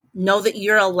Know that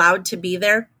you're allowed to be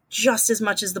there just as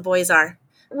much as the boys are.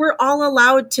 We're all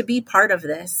allowed to be part of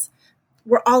this.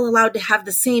 We're all allowed to have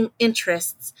the same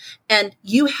interests. And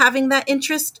you having that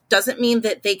interest doesn't mean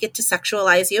that they get to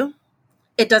sexualize you.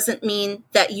 It doesn't mean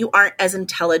that you aren't as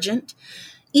intelligent.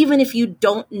 Even if you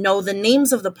don't know the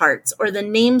names of the parts or the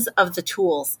names of the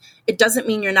tools, it doesn't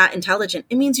mean you're not intelligent.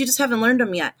 It means you just haven't learned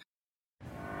them yet.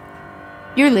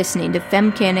 You're listening to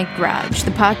Femcanic Garage,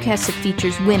 the podcast that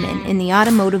features women in the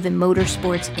automotive and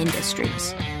motorsports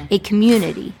industries. A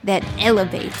community that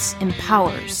elevates,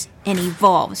 empowers, and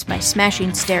evolves by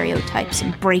smashing stereotypes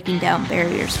and breaking down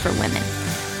barriers for women.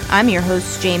 I'm your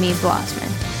host, Jamie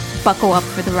Blossman. Buckle up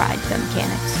for the ride,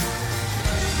 Femcanics.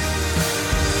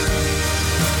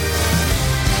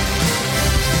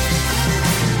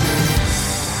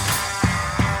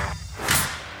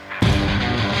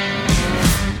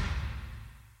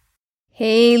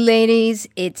 Hey ladies,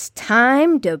 it's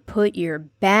time to put your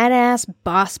badass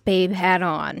boss babe hat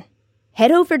on.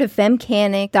 Head over to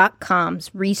femcanic.com's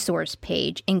resource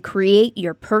page and create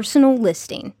your personal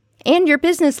listing. And your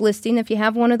business listing if you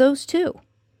have one of those too.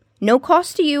 No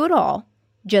cost to you at all,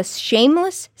 just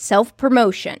shameless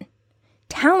self-promotion.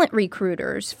 Talent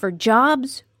recruiters for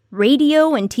jobs,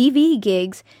 radio, and TV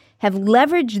gigs have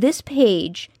leveraged this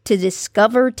page to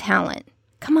discover talent.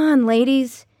 Come on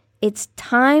ladies. It's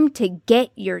time to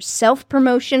get your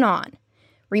self-promotion on.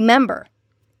 Remember,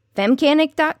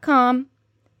 femcanic.com,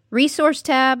 resource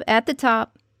tab at the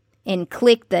top, and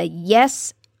click the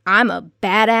Yes, I'm a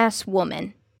Badass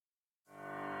Woman.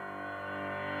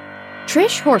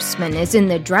 Trish Horstman is in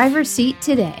the driver's seat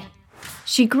today.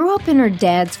 She grew up in her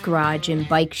dad's garage and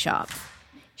bike shop.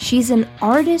 She's an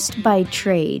artist by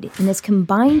trade and has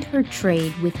combined her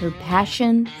trade with her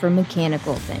passion for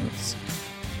mechanical things.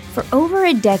 For over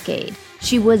a decade,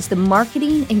 she was the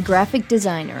marketing and graphic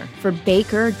designer for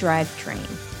Baker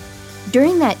Drivetrain.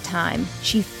 During that time,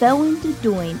 she fell into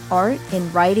doing art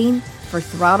and writing for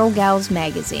Throttle Gals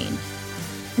magazine.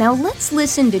 Now let's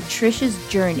listen to Trish's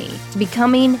journey to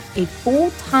becoming a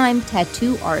full-time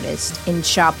tattoo artist and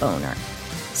shop owner.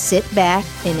 Sit back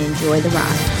and enjoy the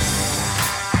ride.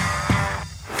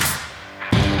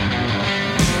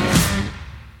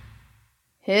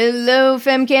 Hello,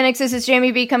 Femcanics. This is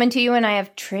Jamie B coming to you, and I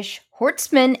have Trish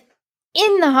Horstman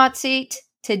in the hot seat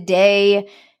today.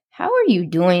 How are you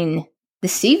doing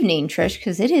this evening, Trish?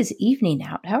 Because it is evening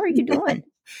out. How are you doing?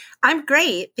 I'm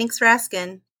great. Thanks for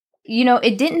asking. You know,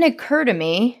 it didn't occur to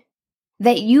me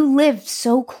that you lived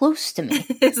so close to me.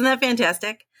 Isn't that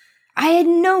fantastic? I had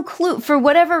no clue. For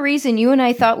whatever reason, you and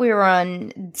I thought we were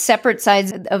on separate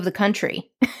sides of the country.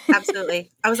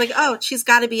 Absolutely. I was like, oh, she's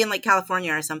got to be in like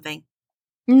California or something.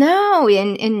 No,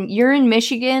 and you're in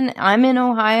Michigan, I'm in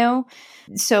Ohio,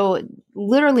 so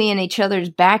literally in each other's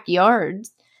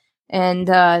backyards, and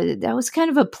that was kind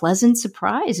of a pleasant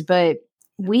surprise, but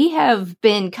we have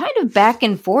been kind of back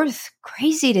and forth,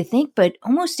 crazy to think, but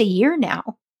almost a year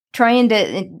now, trying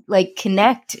to like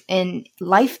connect, and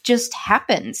life just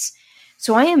happens.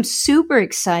 So I am super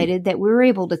excited that we were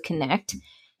able to connect,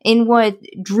 and what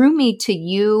drew me to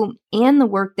you and the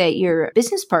work that your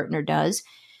business partner does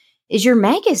is your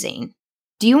magazine.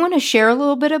 Do you want to share a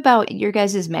little bit about your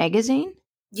guys' magazine?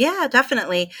 Yeah,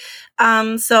 definitely.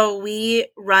 So we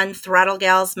run Throttle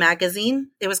Gals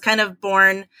magazine. It was kind of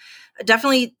born,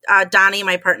 definitely Donnie,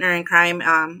 my partner in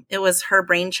crime. It was her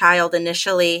brainchild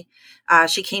initially.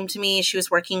 She came to me. She was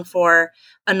working for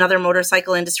another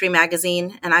motorcycle industry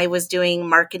magazine, and I was doing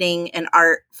marketing and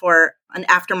art for an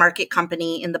aftermarket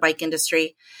company in the bike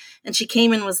industry. And she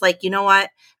came and was like, you know what?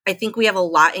 I think we have a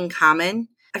lot in common.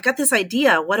 I've got this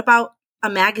idea. What about a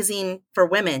magazine for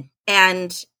women?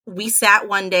 And we sat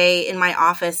one day in my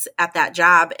office at that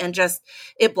job and just,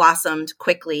 it blossomed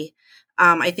quickly.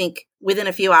 I think within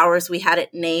a few hours we had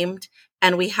it named,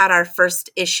 and we had our first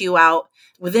issue out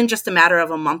within just a matter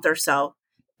of a month or so,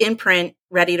 in print,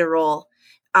 ready to roll.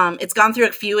 It's gone through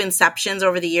a few inceptions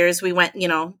over the years. We went,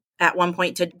 at one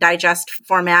point to digest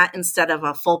format instead of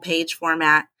a full page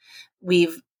format.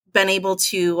 We've been able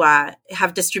to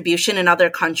have distribution in other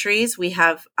countries. We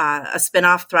have a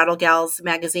spinoff, Throttle Gals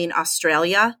magazine,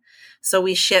 Australia. So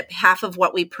we ship half of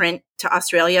what we print to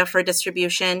Australia for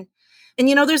distribution. And,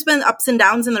 there's been ups and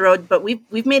downs in the road, but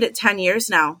we've made it 10 years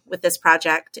now with this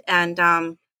project. And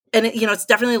it's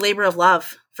definitely a labor of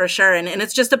love for sure. And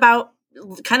it's just about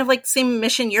kind of like the same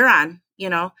mission you're on,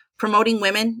 promoting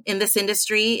women in this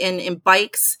industry, in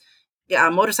bikes,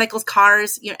 motorcycles,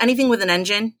 cars, anything with an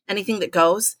engine, anything that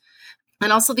goes.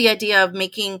 And also the idea of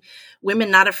making women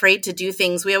not afraid to do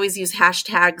things. We always use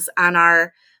hashtags on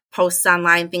our posts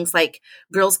online, things like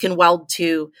girls can weld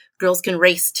too, girls can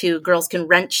race too, girls can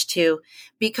wrench too,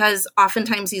 because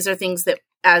oftentimes these are things that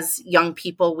as young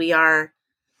people we are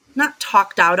not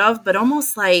talked out of, but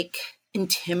almost like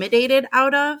intimidated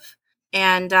out of.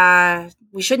 And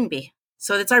we shouldn't be.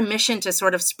 So it's our mission to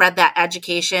sort of spread that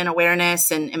education,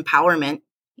 awareness, and empowerment.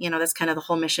 That's kind of the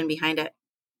whole mission behind it.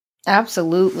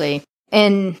 Absolutely.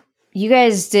 And you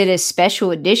guys did a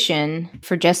special edition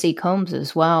for Jesse Combs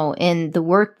as well. And the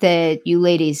work that you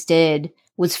ladies did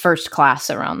was first class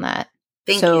around that.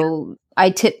 Thank you. I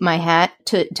tip my hat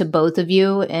to both of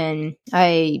you, and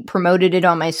I promoted it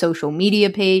on my social media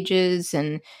pages.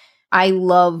 And I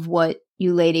love what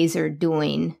you ladies are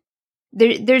doing.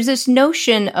 There's this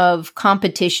notion of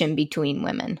competition between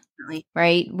women,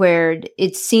 right? Where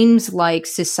it seems like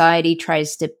society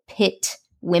tries to pit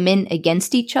women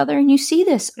against each other. And you see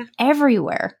this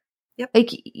everywhere. Yep. Like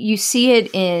you see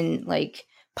it in like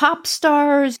pop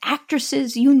stars,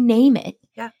 actresses, you name it.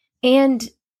 Yeah. And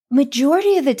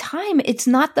majority of the time, it's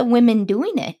not the women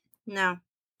doing it. No.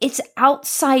 It's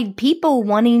outside people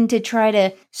wanting to try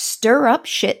to stir up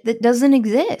shit that doesn't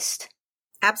exist.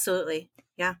 Absolutely.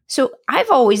 Yeah. So I've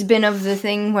always been of the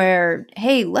thing where,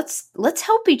 hey, let's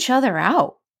help each other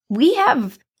out. We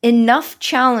have enough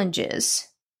challenges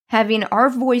having our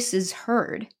voices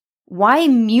heard. Why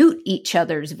mute each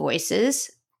other's voices?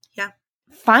 Yeah.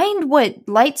 Find what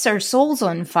lights our souls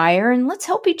on fire and let's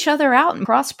help each other out and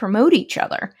cross-promote each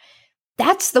other.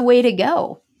 That's the way to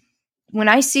go. When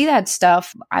I see that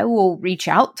stuff, I will reach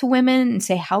out to women and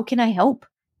say, how can I help?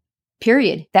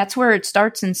 Period. That's where it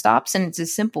starts and stops, and it's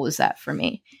as simple as that for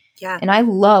me. Yeah. And I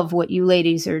love what you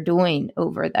ladies are doing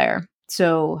over there.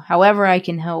 So however I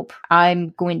can help, I'm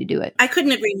going to do it. I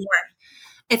couldn't agree more.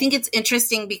 I think it's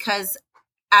interesting because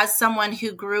as someone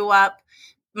who grew up,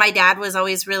 my dad was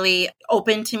always really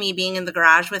open to me being in the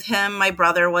garage with him. My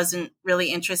brother wasn't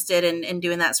really interested in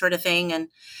doing that sort of thing.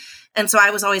 And so I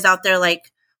was always out there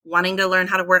like wanting to learn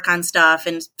how to work on stuff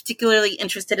and particularly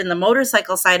interested in the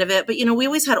motorcycle side of it. But, we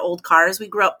always had old cars. We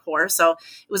grew up poor. So it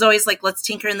was always like, let's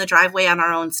tinker in the driveway on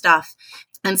our own stuff.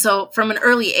 And so from an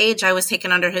early age, I was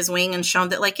taken under his wing and shown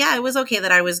that it was okay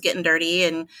that I was getting dirty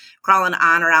and crawling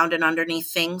on around and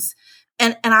underneath things.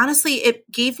 And honestly,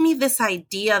 it gave me this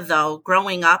idea, though,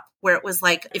 growing up, where it was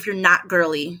like, if you're not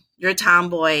girly, you're a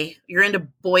tomboy, you're into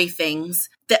boy things,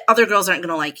 that other girls aren't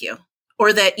going to like you.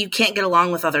 Or that you can't get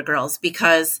along with other girls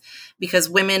because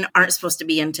women aren't supposed to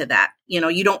be into that.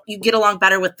 You get along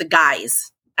better with the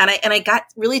guys. And I got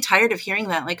really tired of hearing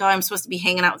that. Like, oh, I'm supposed to be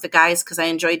hanging out with the guys because I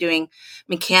enjoy doing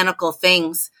mechanical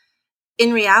things.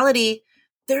 In reality,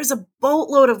 there's a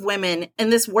boatload of women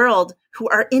in this world who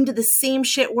are into the same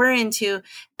shit we're into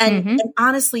and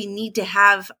honestly need to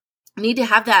have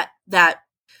that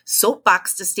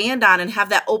soapbox to stand on and have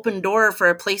that open door for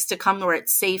a place to come where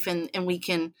it's safe and we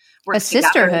can work a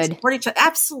sisterhood, support each other.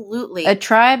 Absolutely. A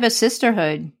tribe, a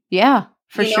sisterhood. Yeah,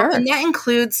 for sure. And that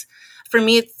includes, for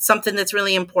me, it's something that's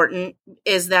really important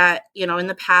is that, in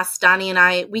the past, Donnie and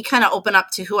I, we kind of open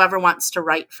up to whoever wants to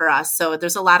write for us. So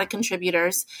there's a lot of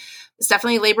contributors. It's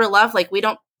definitely labor of love. Like we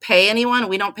don't pay anyone.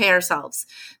 We don't pay ourselves.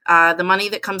 The money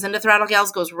that comes into Throttle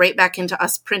Gals goes right back into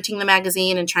us printing the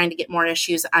magazine and trying to get more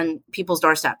issues on people's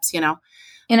doorsteps,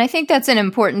 And I think that's an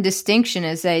important distinction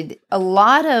is that a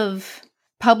lot of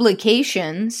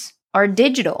publications are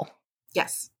digital.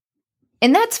 Yes.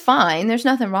 And that's fine. There's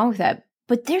nothing wrong with that.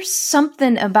 But there's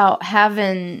something about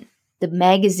having the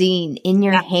magazine in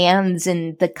your hands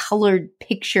and the colored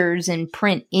pictures and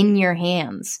print in your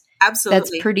hands. Absolutely.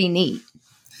 That's pretty neat.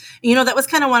 That was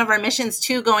kind of one of our missions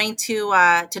too, going to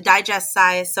digest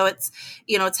size. So it's,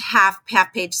 it's half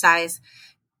page size.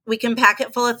 We can pack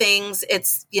it full of things.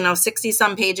 It's, 60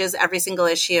 some pages every single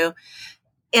issue.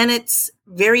 And it's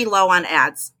very low on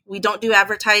ads. We don't do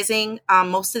advertising.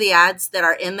 Most of the ads that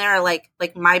are in there are like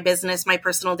my business, my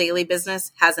personal daily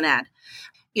business has an ad.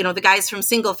 The guys from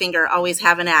Single Finger always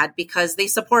have an ad because they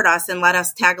support us and let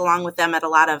us tag along with them at a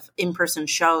lot of in-person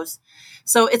shows.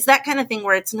 So it's that kind of thing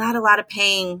where it's not a lot of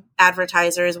paying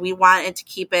advertisers. We wanted to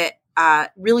keep it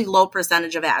really low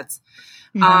percentage of ads.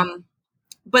 Mm-hmm.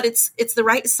 But it's the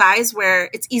right size where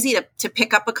it's easy to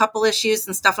pick up a couple issues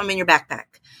and stuff them in your backpack,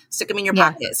 stick them in your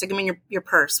pocket, stick them in your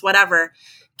purse, whatever,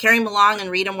 carry them along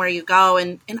and read them where you go.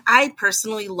 And I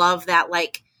personally love that.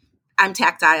 Like I'm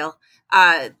tactile.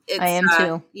 I am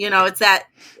too. It's that,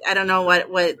 I don't know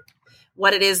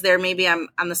what it is there. Maybe I'm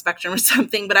on the spectrum or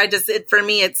something, but for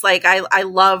me, it's like, I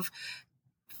love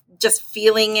just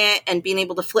feeling it and being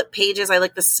able to flip pages. I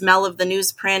like the smell of the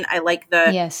newsprint. I like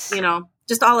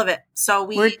just all of it. So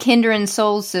we're kindred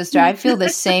souls, sister. I feel the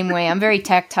same way. I'm very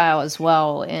tactile as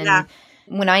well. And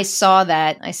when I saw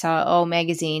that, I saw, oh,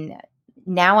 magazine.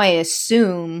 Now I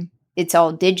assume it's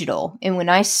all digital. And when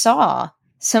I saw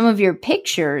some of your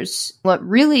pictures, what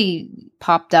really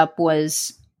popped up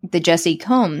was the Jesse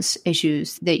Combs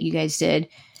issues that you guys did.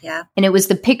 Yeah. And it was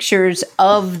the pictures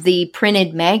of the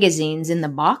printed magazines in the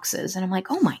boxes. And I'm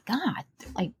like, oh my God,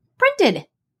 they're like printed.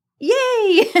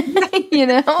 Yay.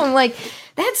 I'm like,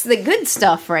 that's the good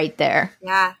stuff right there.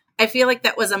 Yeah. I feel like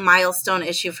that was a milestone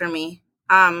issue for me.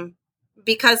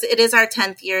 Because it is our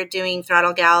 10th year doing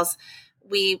Throttle Gals.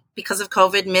 We, because of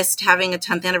COVID, missed having a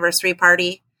 10th anniversary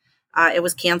party. It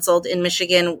was canceled in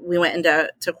Michigan. We went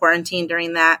into quarantine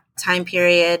during that time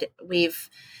period.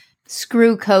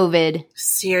 Screw COVID.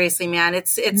 Seriously, man.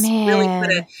 It's really put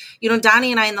it.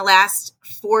 Donnie and I in the last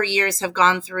 4 years have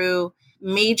gone through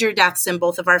major deaths in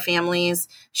both of our families.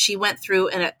 She went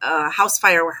through a house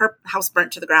fire where her house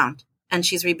burnt to the ground and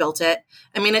she's rebuilt it.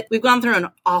 I mean, we've gone through an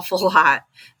awful lot.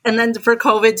 And then for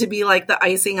COVID to be like the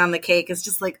icing on the cake is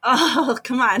just like, oh,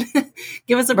 come on,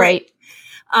 give us a break.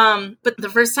 Right. But the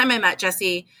first time I met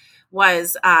Jesse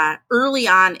was early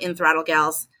on in Throttle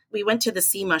Gals. We went to the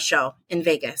SEMA show in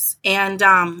Vegas. And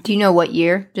do you know what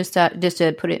year? Just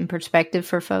to put it in perspective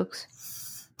for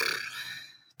folks.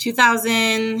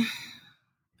 2000.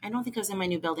 I don't think I was in my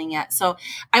new building yet. So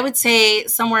I would say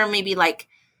somewhere maybe like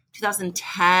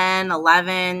 2010,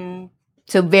 11.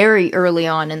 So very early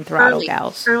on in Throttle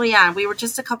Gals. Early on. We were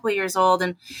just a couple of years old,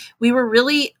 and we were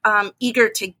really eager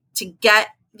to get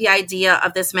the idea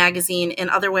of this magazine in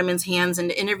other women's hands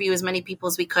and to interview as many people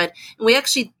as we could. And we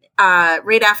actually,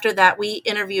 right after that, we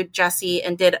interviewed Jessie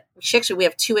and we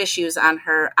have 2 issues on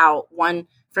her out. One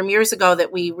from years ago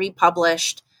that we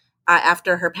republished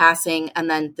after her passing, and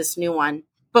then this new one.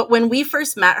 But when we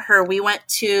first met her, we went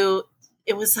to,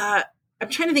 it was, I'm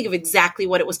trying to think of exactly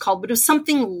what it was called, but it was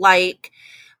something like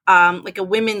a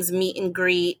women's meet and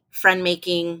greet, friend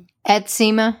making. At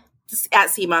SEMA?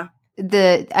 At SEMA.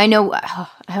 I know, I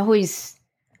always,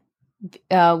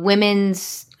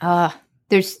 women's,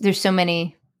 there's so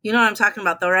many. You know what I'm talking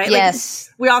about though, right? Yes.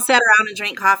 Like, we all sat around and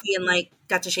drank coffee and like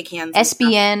got to shake hands.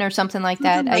 SBN or something like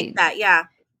that. Something like that, yeah.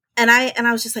 And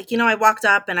I was just like, I walked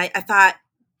up and I thought,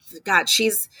 God,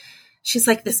 she's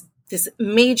like this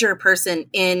major person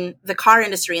in the car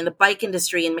industry and the bike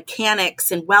industry and mechanics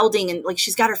and welding. And like,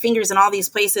 she's got her fingers in all these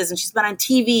places and she's been on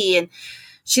TV and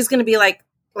she's going to be like,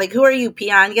 who are you,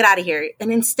 peon? Get out of here.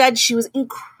 And instead she was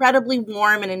incredibly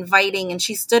warm and inviting. And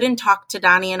she stood and talked to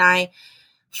Donnie and I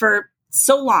for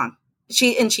so long.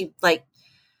 She like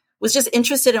was just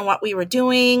interested in what we were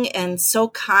doing and so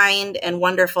kind and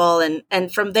wonderful.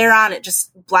 And from there on, it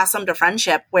just blossomed a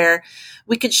friendship where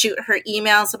we could shoot her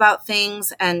emails about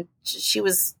things. And she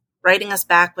was writing us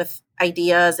back with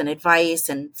ideas and advice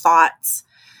and thoughts.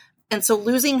 And so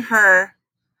losing her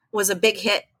was a big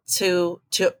hit to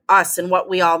us and what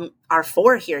we all are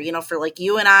for here, for like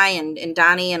you and I and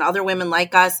Donnie and other women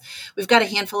like us. We've got a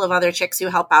handful of other chicks who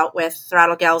help out with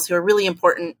Throttle Gals who are really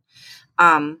important.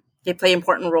 They play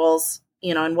important roles,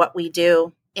 in what we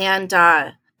do. And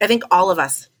I think all of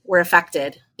us were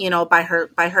affected, by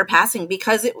her passing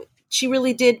because she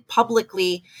really did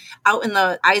publicly, out in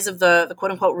the eyes of the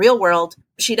quote unquote real world,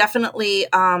 she definitely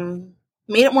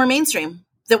made it more mainstream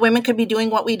that women could be doing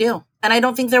what we do. And I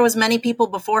don't think there was many people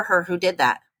before her who did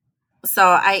that.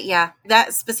 So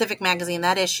that specific magazine,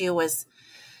 that issue was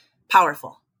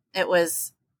powerful.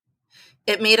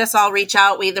 It made us all reach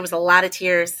out. There was a lot of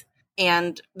tears.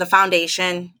 And the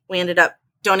foundation, we ended up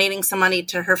donating some money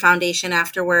to her foundation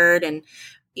afterward. And,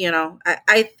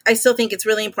 I still think it's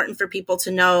really important for people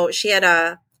to know she had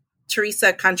a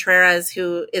Teresa Contreras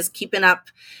who is keeping up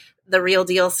the real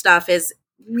deal stuff is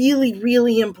really,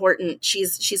 really important.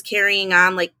 She's carrying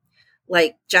on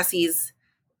like Jesse's,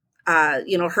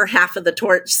 her half of the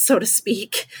torch, so to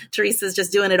speak. Teresa's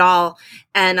just doing it all.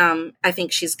 And I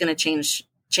think she's going to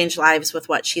change lives with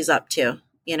what she's up to,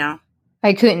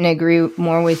 I couldn't agree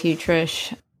more with you,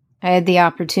 Trish. I had the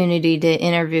opportunity to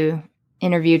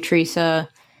interview Teresa.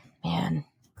 Man,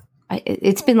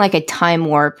 it's been like a time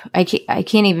warp. I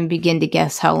can't even begin to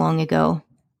guess how long ago.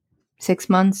 6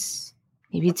 months?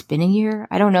 Maybe it's been a year?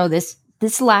 I don't know. This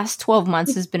last 12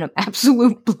 months has been an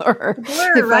absolute blur.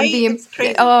 Right? It's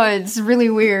crazy. Oh, it's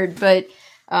really weird. But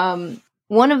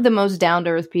one of the most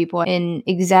down-to-earth people in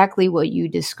exactly what you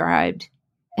described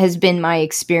has been my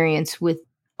experience with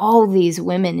all these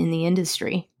women in the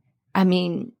industry. I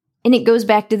mean, and it goes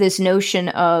back to this notion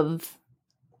of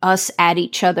us at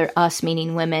each other, us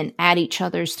meaning women, at each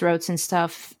other's throats and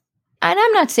stuff. And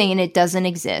I'm not saying it doesn't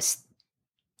exist.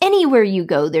 Anywhere you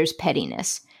go, there's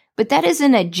pettiness. But that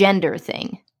isn't a gender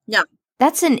thing. No.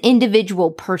 That's an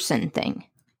individual person thing.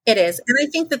 It is. And I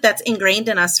think that that's ingrained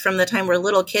in us from the time we're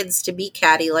little kids to be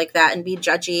catty like that and be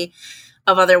judgy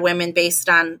of other women based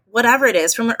on whatever it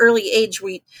is. From an early age,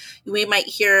 we might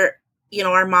hear,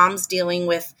 our moms dealing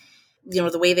with,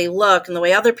 the way they look and the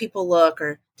way other people look,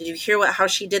 or did you hear how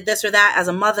she did this or that as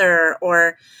a mother,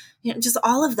 or, just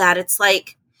all of that. It's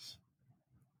like,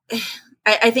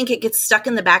 I think it gets stuck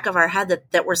in the back of our head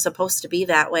that we're supposed to be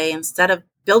that way instead of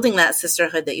building that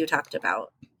sisterhood that you talked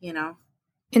about,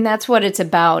 And that's what it's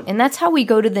about. And that's how we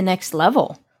go to the next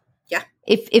level. Yeah.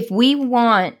 If we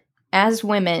want, as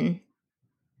women,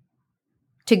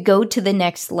 to go to the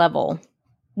next level,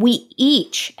 we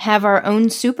each have our own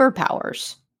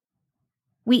superpowers.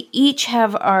 We each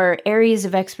have our areas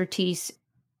of expertise,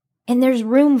 and there's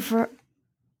room for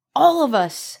all of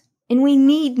us. And we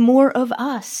need more of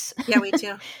us. Yeah, we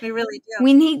do. We really do.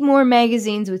 We need more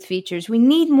magazines with features. We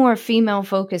need more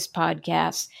female-focused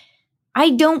podcasts. I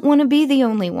don't want to be the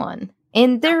only one.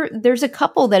 And there's a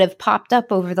couple that have popped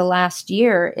up over the last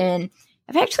year. And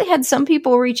I've actually had some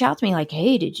people reach out to me like,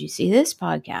 hey, did you see this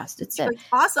podcast? It's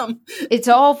awesome. It's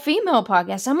all female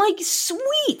podcasts. I'm like,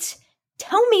 sweet.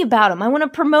 Tell me about them. I want to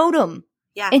promote them.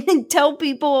 Yeah. And then tell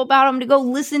people about them to go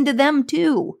listen to them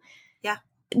too. Yeah.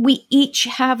 We each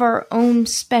have our own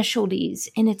specialties,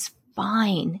 and it's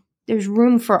fine. There's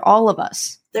room for all of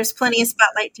us. There's plenty of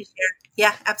spotlight to share.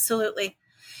 Yeah, absolutely.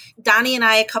 Donnie and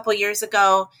I, a couple years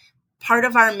ago, part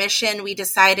of our mission we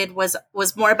decided was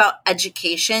more about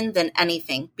education than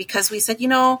anything, because we said,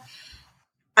 I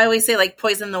always say like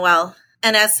poison the well.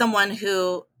 And as someone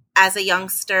who, as a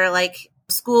youngster, like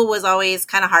school was always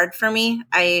kind of hard for me.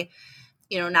 I,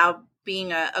 now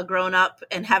being a grown up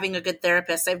and having a good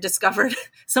therapist, I've discovered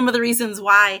some of the reasons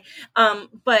why.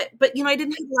 But I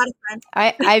didn't have a lot of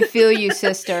friends. I feel you,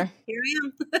 sister. Here I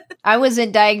am. I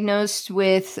wasn't diagnosed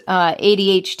with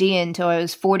ADHD until I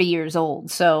was 40 years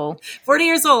old. So 40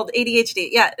 years old, ADHD.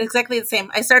 Yeah, exactly the same.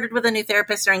 I started with a new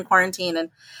therapist during quarantine, and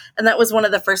that was one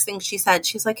of the first things she said.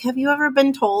 She's like, have you ever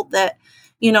been told that,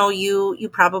 you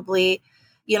probably,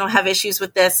 have issues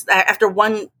with this? After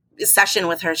one session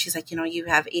with her, she's like, you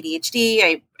have ADHD.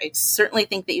 I certainly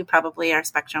think that you probably are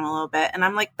spectrum a little bit. And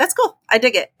I'm like, that's cool. I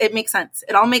dig it. It makes sense.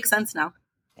 It all makes sense now.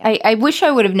 I wish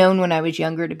I would have known when I was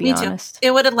younger, to be honest.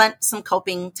 It would have lent some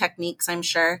coping techniques, I'm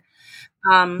sure.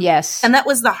 Yes. And that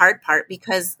was the hard part,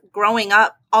 because growing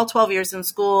up, all 12 years in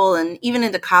school and even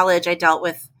into college, I dealt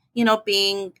with,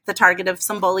 being the target of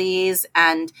some bullies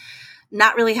and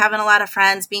not really having a lot of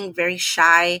friends, being very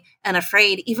shy and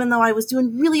afraid, even though I was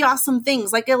doing really awesome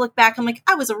things. Like I look back, I'm like,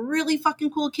 I was a really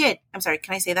fucking cool kid. I'm sorry.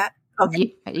 Can I say that?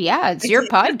 Okay. Yeah, it's your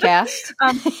podcast.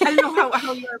 I don't know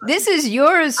how you're. This is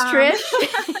yours, Trish.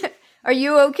 Are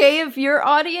you okay if your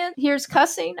audience hears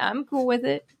cussing? I'm cool with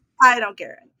it. I don't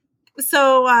care.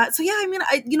 So yeah, I mean,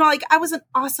 I was an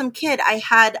awesome kid. I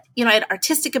had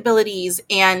artistic abilities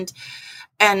and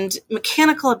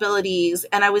mechanical abilities,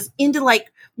 and I was into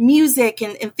like music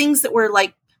and things that were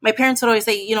like, my parents would always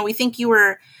say, we think you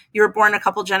were born a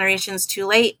couple generations too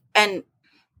late. And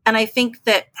I think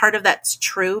that part of that's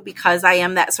true, because I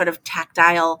am that sort of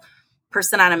tactile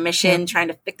person on a mission, trying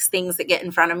to fix things that get in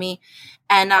front of me.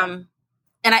 And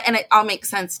it all makes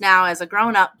sense now as a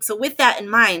grown up. So with that in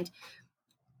mind,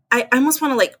 I almost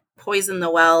want to like poison the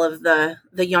well of the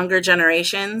younger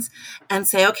generations and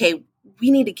say, okay, we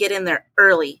need to get in there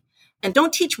early, and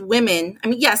don't teach women. I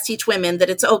mean, yes, teach women that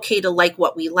it's okay to like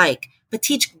what we like, but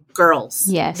teach girls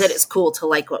that it's cool to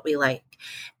like what we like.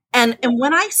 And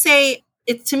when I say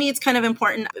it, to me, it's kind of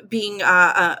important being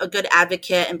a good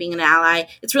advocate and being an ally.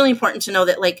 It's really important to know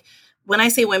that, like, when I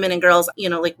say women and girls,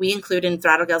 like we include in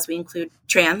Throttle Gals, we include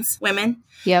trans women.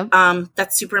 Yeah.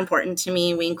 That's super important to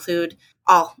me. We include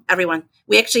everyone.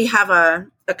 We actually have a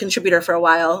contributor for a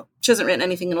while. She hasn't written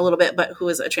anything in a little bit, but who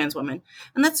is a trans woman.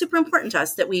 And that's super important to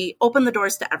us, that we open the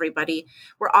doors to everybody.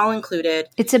 We're all included.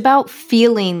 It's about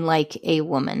feeling like a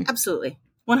woman. Absolutely.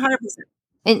 100%.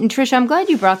 And Trish, I'm glad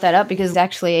you brought that up, because it's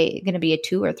actually going to be a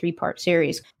 2 or 3 part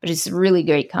series, but it's really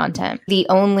great content. The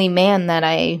only man that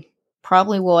I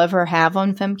probably will ever have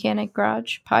on Femcanic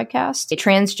Garage podcast, a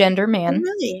transgender man. Oh,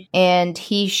 really? And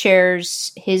he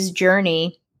shares his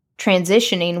journey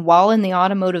transitioning while in the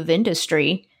automotive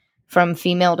industry from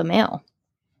female to male.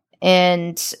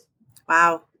 And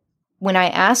wow, when I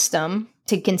asked him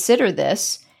to consider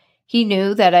this, he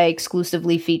knew that I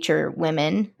exclusively feature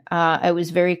women. I was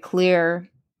very clear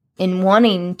in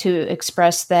wanting to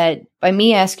express that by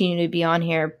me asking you to be on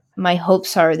here, my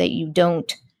hopes are that you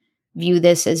don't view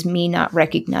this as me not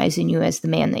recognizing you as the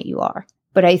man that you are.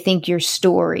 But I think your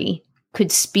story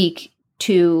could speak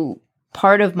to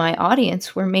part of my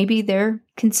audience where maybe they're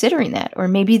considering that, or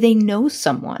maybe they know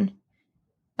someone.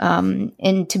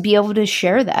 And to be able to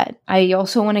share that. I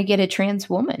also want to get a trans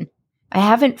woman. I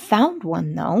haven't found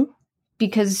one, though,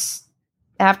 because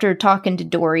after talking to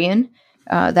Dorian,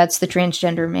 that's the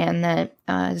transgender man that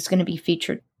is going to be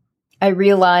featured, I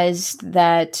realized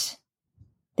that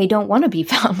they don't want to be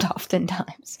found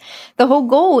oftentimes. The whole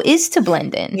goal is to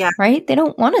blend in, right? They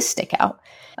don't want to stick out.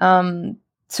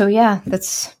 So yeah,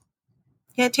 that's...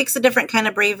 Yeah, it takes a different kind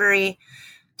of bravery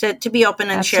to be open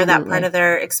and share that part of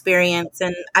their experience.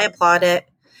 And I applaud it.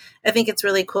 I think it's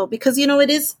really cool because,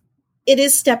 it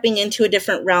is stepping into a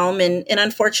different realm. And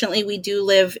unfortunately, we do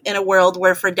live in a world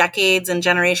where for decades and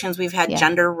generations, we've had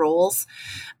gender roles.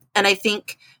 And I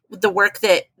think the work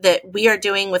that we are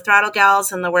doing with Throttle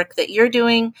Gals and the work that you're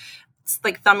doing, it's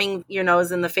like thumbing your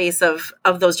nose in the face of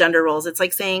those gender roles. It's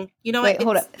like saying, wait,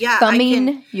 hold up. Yeah,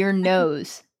 thumbing your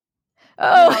nose.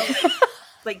 Oh,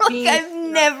 like being, I've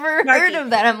never heard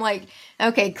of that. I'm like,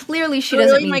 okay, clearly she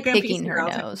doesn't mean picking her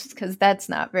nose because that's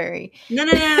not very.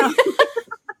 No.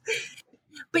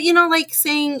 But like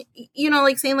saying,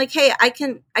 hey, I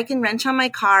can wrench on my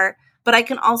car, but I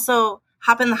can also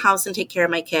hop in the house and take care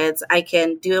of my kids. I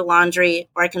can do the laundry,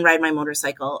 or I can ride my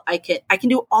motorcycle. I can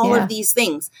do all of these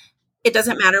things. It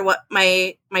doesn't matter what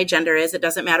my gender is. It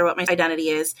doesn't matter what my identity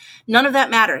is. None of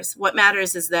that matters. What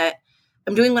matters is that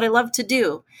I'm doing what I love to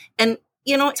do. And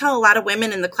I tell a lot of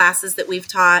women in the classes that we've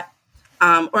taught,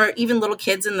 or even little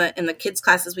kids in the kids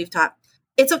classes we've taught,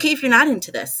 it's okay if you're not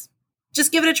into this.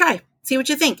 Just give it a try. See what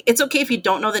you think. It's okay if you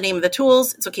don't know the name of the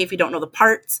tools. It's okay if you don't know the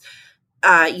parts.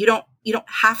 You don't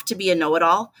have to be a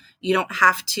know-it-all. You don't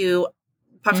have to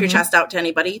puff your chest out to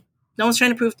anybody. No one's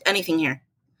trying to prove anything here.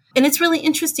 And it's really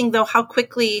interesting, though, how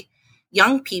quickly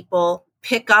young people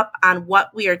pick up on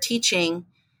what we are teaching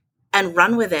and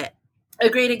run with it. A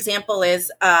great example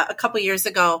is a couple years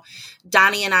ago,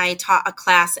 Donnie and I taught a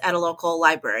class at a local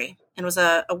library. And it was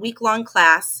a week-long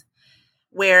class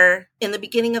where in the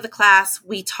beginning of the class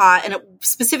we taught, and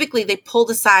specifically they pulled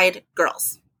aside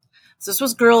girls. So this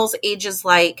was girls ages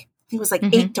like, I think it was like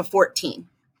 8 to 14.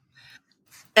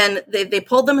 And they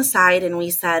pulled them aside and we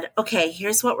said, okay,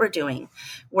 here's what we're doing.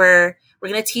 We're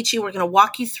going to teach you, we're going to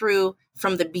walk you through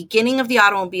from the beginning of the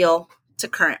automobile to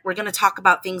current. We're going to talk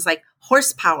about things like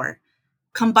horsepower,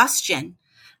 combustion,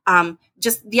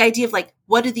 just the idea of like,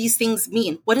 what do these things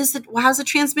mean? How does the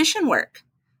transmission work?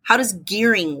 How does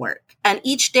gearing work? And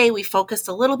each day we focused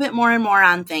a little bit more and more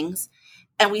on things.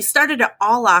 And we started it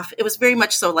all off. It was very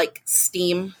much so like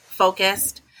STEAM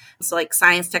focused. So like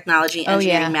science, technology,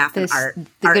 engineering, math, and art.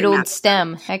 The good old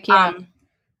STEM. Heck yeah.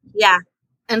 Yeah.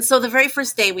 And so the very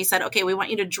first day we said, okay, we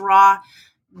want you to draw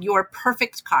your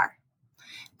perfect car.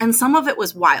 And some of it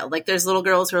was wild. Like there's little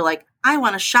girls who are like, I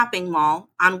want a shopping mall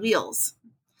on wheels.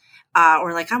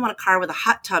 Or like, I want a car with a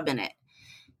hot tub in it.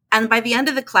 And by the end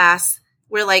of the class,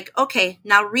 we're like, okay,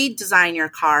 now redesign your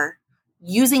car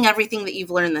using everything that you've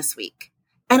learned this week.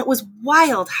 And it was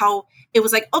wild how it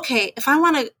was like, okay, if I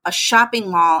want a shopping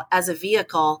mall as a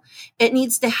vehicle, it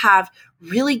needs to have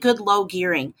really good low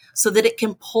gearing so that it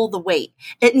can pull the weight.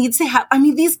 It needs to have,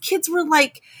 these kids were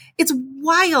like, it's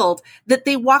wild that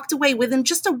they walked away within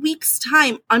just a week's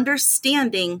time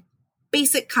understanding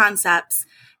basic concepts.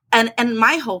 And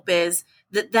my hope is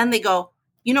that then they go,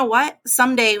 you know what?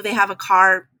 Someday they have a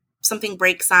car, something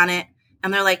breaks on it,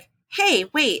 and they're like, hey,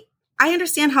 wait, I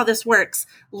understand how this works.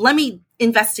 Let me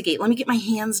investigate. Let me get my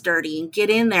hands dirty and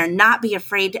get in there and not be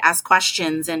afraid to ask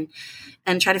questions and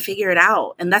try to figure it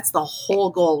out. And that's the whole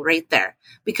goal right there,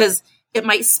 because it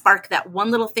might spark that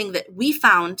one little thing that we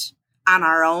found on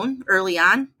our own early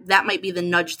on. That might be the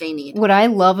nudge they need. What I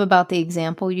love about the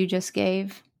example you just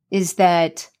gave is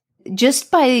that just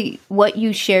by what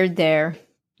you shared there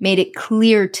made it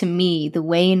clear to me the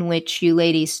way in which you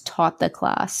ladies taught the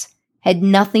class had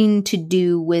nothing to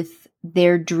do with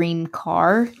their dream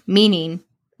car, meaning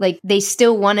like they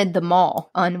still wanted the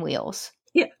mall on wheels,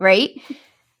 right?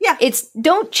 Yeah. It's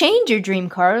don't change your dream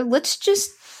car. Let's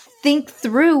just think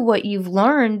through what you've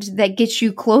learned that gets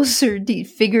you closer to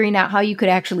figuring out how you could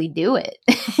actually do it.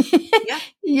 Yeah.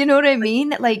 You know what I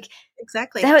mean? Like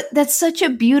exactly. That's such a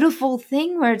beautiful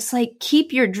thing where it's like,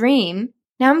 keep your dream.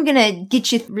 Now I'm going to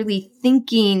get you really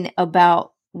thinking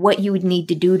about what you would need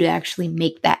to do to actually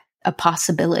make that a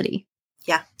possibility.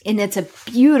 Yeah. And it's a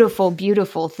beautiful,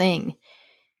 beautiful thing.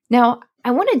 Now, I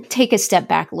want to take a step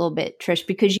back a little bit, Trish,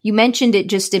 because you mentioned it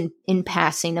just in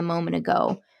passing a moment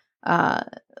ago,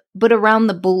 but around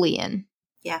the bullying.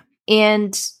 Yeah.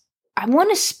 And I want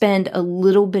to spend a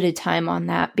little bit of time on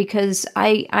that because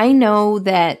I know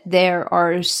that there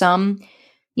are some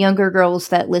younger girls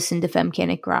that listen to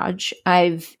Femcanic Garage.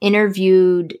 I've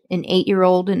interviewed an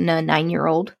 8-year-old and a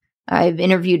 9-year-old. I've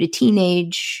interviewed a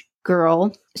teenage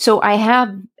girl. So I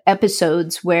have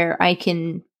episodes where I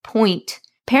can point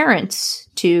parents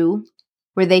to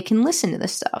where they can listen to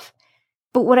this stuff.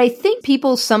 But what I think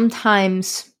people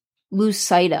sometimes lose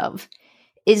sight of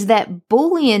is that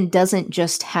bullying doesn't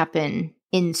just happen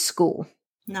in school.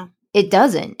 No. It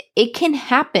doesn't. It can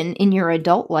happen in your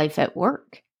adult life at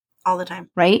work. All the time.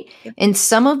 Right? Yep. And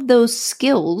some of those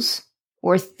skills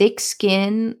or thick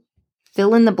skin,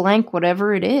 fill in the blank,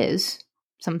 whatever it is.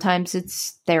 Sometimes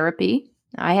it's therapy.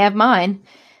 I have mine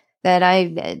that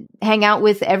I hang out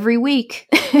with every week.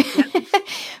 Yep.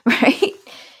 Right?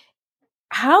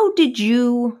 How did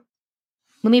you,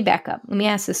 let me back up. Let me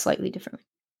ask this slightly differently.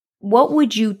 What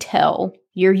would you tell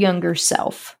your younger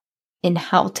self in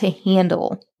how to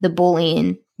handle the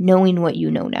bullying, knowing what you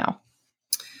know now?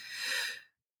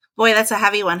 Boy, that's a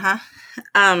heavy one, huh?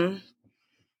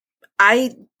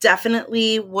 I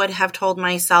definitely would have told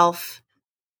myself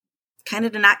kind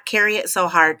of to not carry it so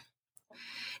hard.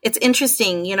 It's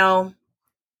interesting,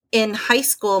 in high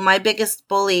school, my biggest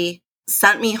bully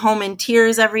sent me home in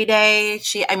tears every day.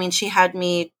 She had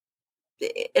me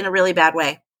in a really bad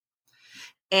way.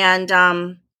 And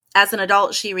as an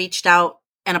adult, she reached out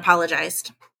and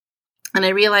apologized. And I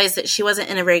realized that she wasn't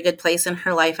in a very good place in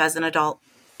her life as an adult.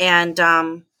 And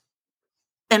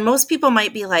most people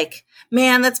might be like,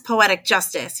 man, that's poetic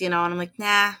justice, and I'm like,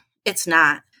 nah, it's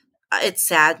not. It's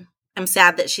sad. I'm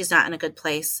sad that she's not in a good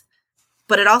place.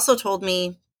 But it also told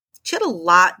me she had a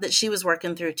lot that she was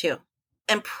working through too.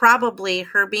 And probably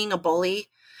her being a bully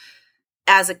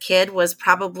as a kid was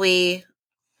probably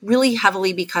really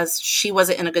heavily because she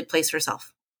wasn't in a good place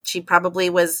herself. She probably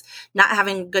was not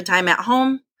having a good time at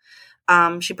home.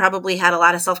 She probably had a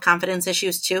lot of self-confidence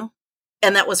issues too.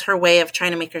 And that was her way of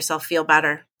trying to make herself feel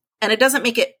better. And it doesn't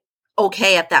make it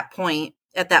okay at that point.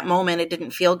 At that moment, it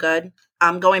didn't feel good.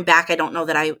 Going back, I don't know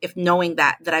that if knowing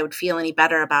that I would feel any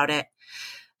better about it.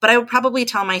 But I would probably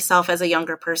tell myself as a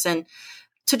younger person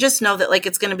to just know that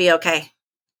it's going to be okay.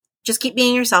 Just keep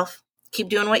being yourself. Keep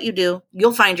doing what you do.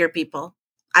 You'll find your people.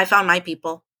 I found my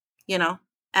people,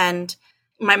 and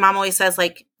my mom always says,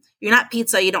 you're not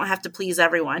pizza. You don't have to please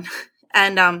everyone.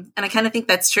 And I kind of think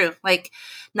that's true.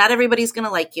 Not everybody's going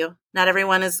to like you. Not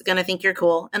everyone is going to think you're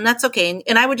cool. And that's okay.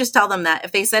 And I would just tell them that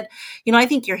if they said, I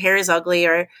think your hair is ugly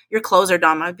or your clothes are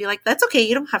dumb, I'd be like, that's okay.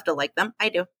 You don't have to like them. I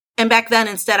do. And back then,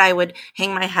 instead, I would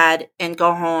hang my head and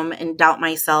go home and doubt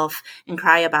myself and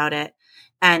cry about it.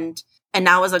 And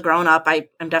now as a grown up,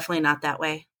 I'm definitely not that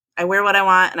way. I wear what I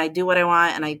want and I do what I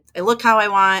want and I look how I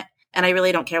want. And I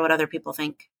really don't care what other people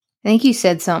think. I think you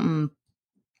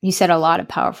said a lot of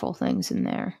powerful things in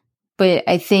there. But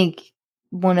I think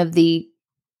one of the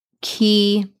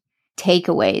key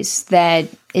takeaways that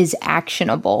is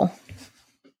actionable,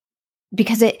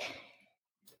 because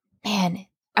I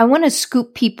want to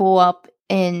scoop people up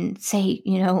and say,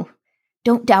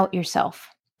 don't doubt yourself.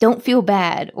 Don't feel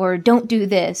bad, or don't do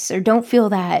this, or don't feel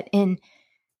that. And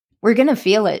we're going to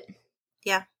feel it.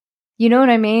 Yeah. You know what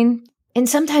I mean? And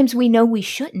sometimes we know we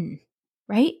shouldn't,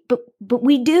 right? But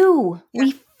we do. Yeah.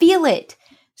 We feel it.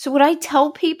 So what I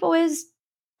tell people is,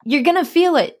 you're going to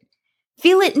feel it.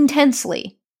 Feel it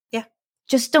intensely. Yeah.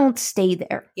 Just don't stay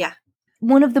there. Yeah.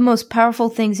 One of the most powerful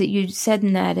things that you said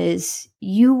in that is,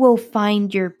 you will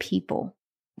find your people.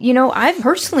 I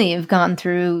personally have gone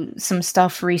through some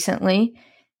stuff recently,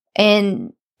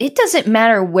 and it doesn't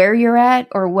matter where you're at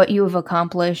or what you have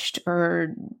accomplished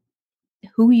or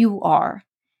who you are.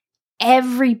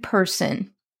 Every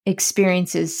person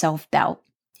experiences self-doubt.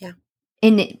 Yeah.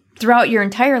 And throughout your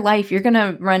entire life, you're going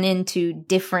to run into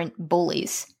different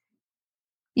bullies.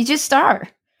 You just are.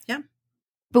 Yeah.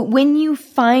 But when you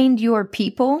find your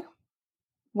people,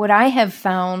 what I have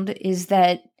found is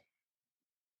that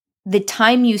the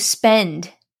time you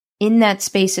spend in that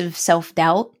space of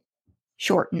self-doubt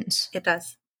shortens. It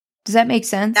does. Does that make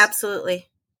sense? Absolutely.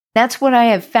 That's what I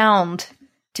have found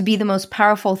to be the most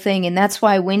powerful thing. And that's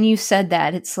why when you said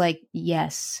that, it's like,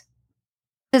 yes.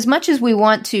 As much as we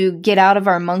want to get out of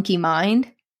our monkey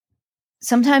mind,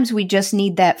 sometimes we just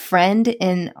need that friend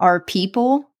in our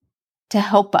people to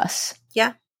help us.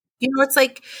 Yeah.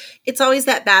 It's always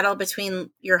that battle between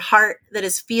your heart that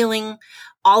is feeling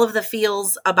all of the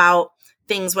feels about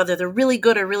things, whether they're really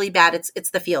good or really bad.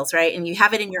 It's the feels, right? And you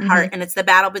have it in your heart, and it's the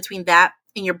battle between that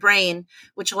and your brain,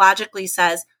 which logically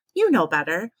says, you know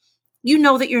better. You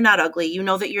know that you're not ugly. You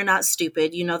know that you're not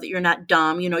stupid. You know that you're not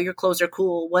dumb. You know your clothes are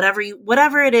cool.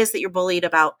 Whatever it is that you're bullied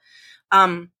about,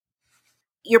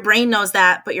 your brain knows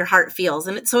that, but your heart feels.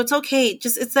 And so it's okay.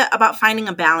 It's about finding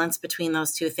a balance between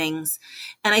those two things.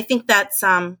 And I think that's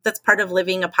part of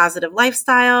living a positive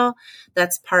lifestyle.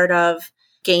 That's part of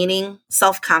gaining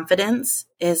self-confidence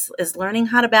is learning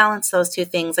how to balance those two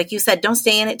things. Like you said, don't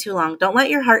stay in it too long. Don't let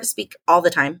your heart speak all the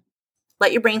time.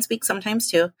 Let your brain speak sometimes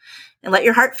too, and let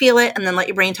your heart feel it, and then let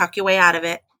your brain talk your way out of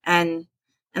it. And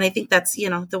I think that's,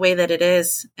 the way that it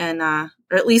is, and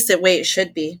or at least the way it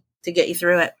should be to get you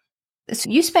through it. So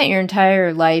you spent your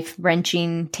entire life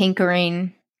wrenching,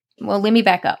 tinkering. Well, let me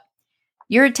back up.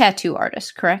 You're a tattoo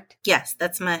artist, correct? Yes,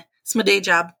 that's my day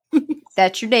job.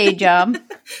 That's your day job.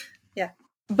 Yeah.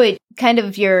 But kind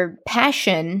of your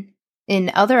passion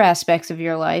in other aspects of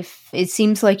your life, it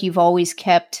seems like you've always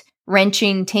kept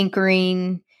wrenching,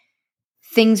 tinkering,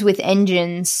 things with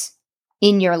engines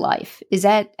in your life. Is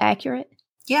that accurate?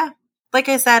 Yeah. Like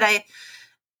I said,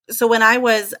 so when I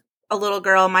was a little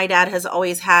girl, my dad has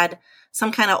always had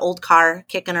some kind of old car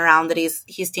kicking around that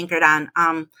he's tinkered on.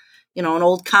 An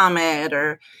old Comet,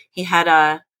 or he had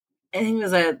I think it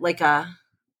was I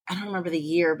don't remember the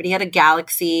year, but he had a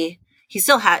Galaxy. He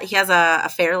has a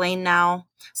Fairlane now.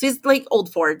 So he's like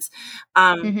old Fords.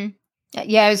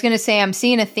 Yeah, I was going to say, I'm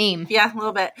seeing a theme. Yeah, a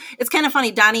little bit. It's kind of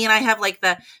funny. Donnie and I have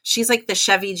she's like the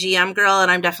Chevy GM girl,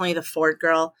 and I'm definitely the Ford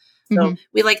girl. So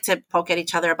we like to poke at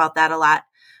each other about that a lot.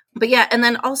 But yeah, and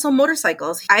then also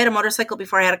motorcycles. I had a motorcycle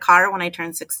before I had a car when I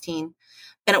turned 16,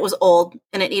 and it was old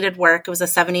and it needed work. It was a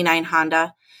 79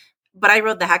 Honda, but I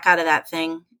rode the heck out of that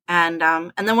thing. And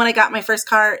then when I got my first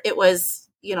car, it was,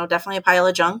 definitely a pile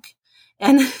of junk.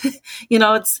 And,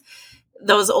 it's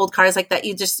those old cars like that.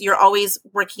 You're always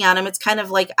working on them. It's kind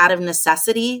of like out of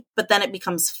necessity, but then it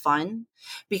becomes fun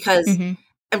because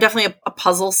I'm definitely a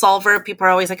puzzle solver. People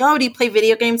are always like, oh, do you play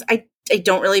video games? I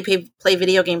don't really play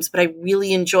video games, but I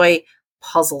really enjoy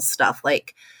puzzle stuff.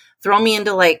 Like throw me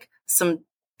into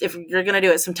if you're going to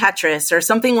do it, some Tetris or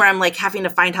something where I'm having to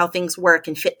find how things work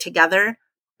and fit together.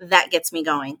 That gets me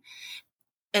going.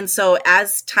 And so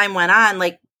as time went on,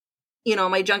 my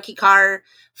junky car,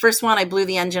 first one, I blew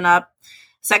the engine up.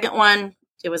 Second one,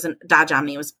 it was a Dodge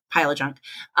Omni. It was a pile of junk.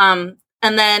 And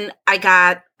then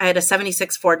I had a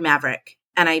 76 Ford Maverick,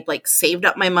 and I saved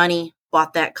up my money,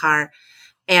 bought that car,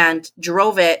 and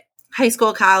drove it high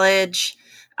school, college,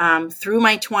 through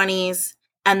my 20s.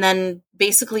 And then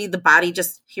basically the body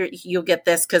here, you'll get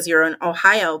this because you're in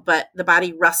Ohio, but the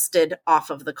body rusted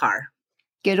off of the car.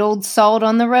 Good old salt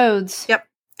on the roads. Yep.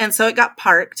 And so it got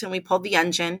parked, and we pulled the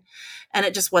engine, and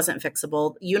it just wasn't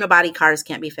fixable. Unibody cars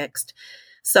can't be fixed.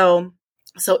 So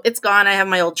it's gone. I have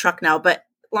my old truck now, but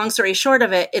long story short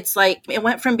of it, it's it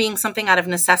went from being something out of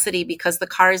necessity because the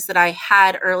cars that I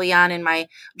had early on in my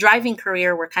driving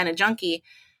career were kind of junky,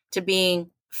 to being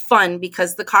fun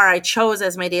because the car I chose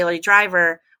as my daily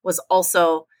driver was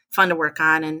also fun to work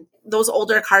on. And those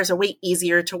older cars are way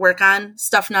easier to work on.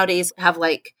 Stuff nowadays have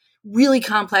really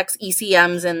complex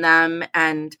ECMs in them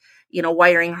and,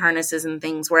 wiring harnesses and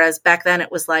things. Whereas back then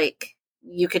it was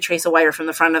you could trace a wire from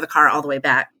the front of the car all the way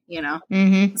back,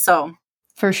 So.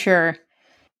 For sure.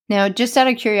 Now, just out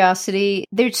of curiosity,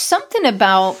 there's something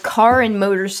about car and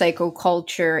motorcycle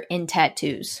culture in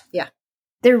tattoos. Yeah.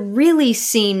 There really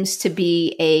seems to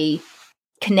be a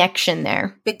connection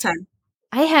there. Big time.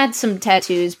 I had some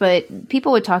tattoos, but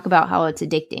people would talk about how it's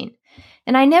addicting.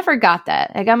 And I never got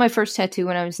that. I got my first tattoo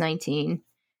when I was 19. It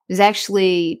was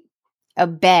actually a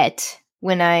bet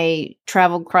when I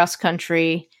traveled cross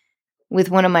country with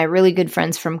one of my really good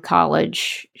friends from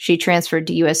college. She transferred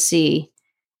to USC,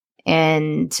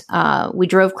 and we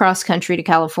drove cross country to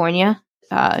California.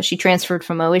 She transferred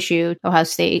from OSU, Ohio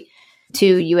State,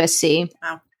 to USC.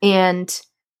 Wow. And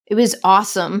it was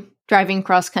awesome driving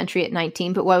cross country at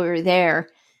 19. But while we were there,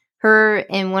 her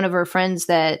and one of her friends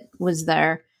that was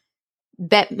there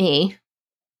bet me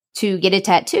to get a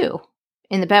tattoo.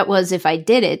 And the bet was if I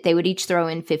did it, they would each throw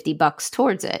in $50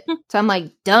 towards it. So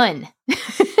I'm done.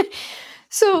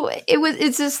 So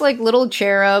it's this little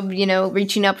cherub,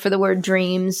 reaching up for the word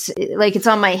dreams. It's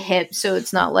on my hip. So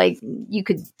it's not you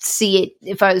could see it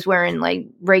if I was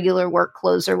wearing regular work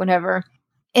clothes or whatever.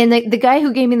 And the guy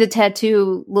who gave me the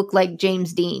tattoo looked like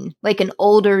James Dean, an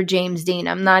older James Dean.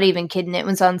 I'm not even kidding. It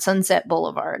was on Sunset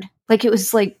Boulevard. It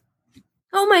was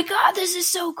oh my God, this is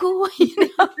so cool.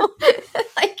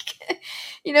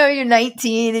 You're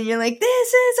 19 and you're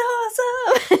this is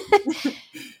awesome.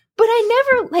 But I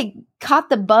never caught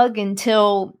the bug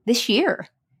until this year.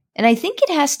 And I think it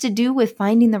has to do with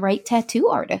finding the right tattoo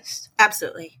artist.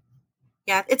 Absolutely.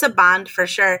 Yeah, it's a bond for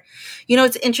sure.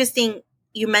 It's interesting.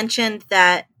 You mentioned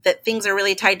that things are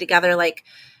really tied together, like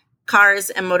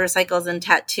cars and motorcycles and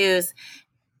tattoos.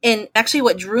 And actually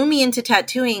what drew me into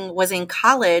tattooing was in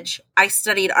college. I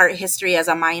studied art history as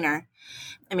a minor.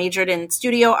 I majored in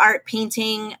studio art,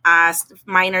 painting,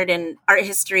 minored in art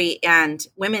history and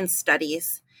women's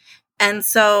studies. And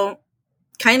so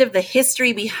kind of the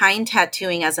history behind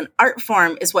tattooing as an art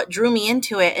form is what drew me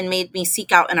into it and made me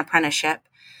seek out an apprenticeship.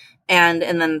 And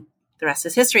then the rest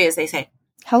is history, as they say.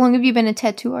 How long have you been a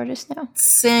tattoo artist now?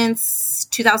 Since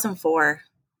 2004.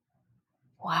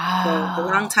 Wow. So a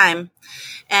long time.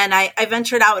 And I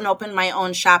ventured out and opened my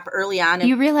own shop early on.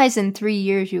 You realize in 3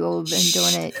 years you will have been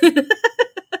doing it.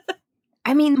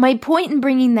 I mean, my point in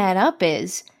bringing that up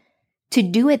is to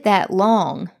do it that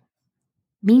long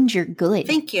means you're good.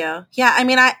 Thank you. Yeah, I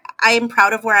mean, I am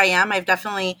proud of where I am. I've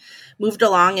definitely moved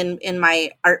along in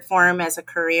my art form as a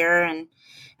career, and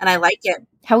I like it.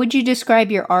 How would you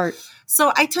describe your art?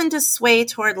 So I tend to sway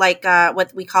toward like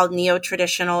what we call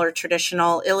neo-traditional or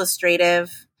traditional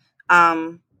illustrative.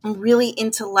 I'm really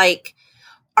into like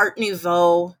Art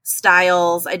Nouveau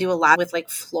styles. I do a lot with like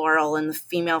floral and the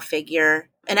female figure.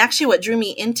 And actually what drew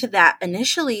me into that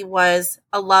initially was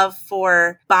a love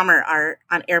for bomber art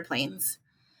on airplanes.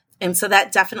 And so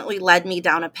that definitely led me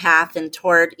down a path and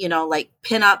toward, like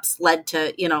pinups led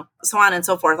to, so on and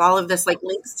so forth. All of this like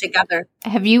links together.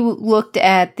 Have you looked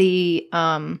at the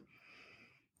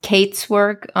Kate's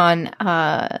work on,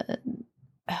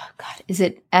 is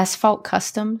it Asphalt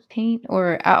Custom Paint?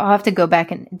 Or I'll have to go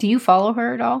back and, do you follow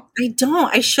her at all? I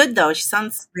don't. I should though. She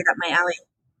sounds right up my alley.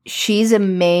 She's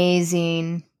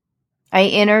amazing. I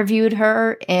interviewed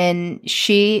her and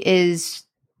she is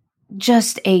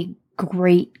just a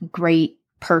great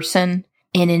person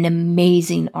and an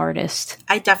amazing artist.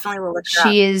 I definitely will look her up.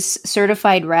 She is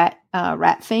certified rat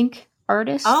fink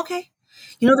artist. Oh, okay.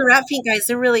 The rat fink guys,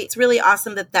 it's really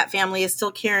awesome that family is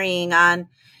still carrying on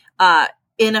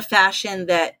in a fashion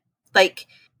that like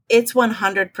it's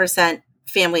 100%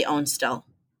 family owned still.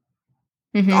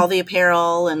 Mm-hmm. All the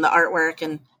apparel and the artwork,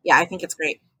 and yeah, I think it's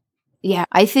great. Yeah,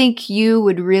 I think you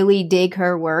would really dig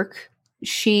her work.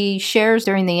 She shares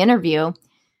during the interview,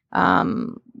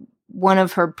 one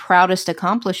of her proudest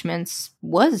accomplishments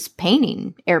was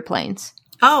painting airplanes.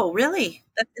 Oh, really?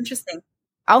 That's interesting.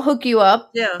 I'll hook you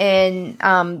up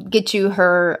and get you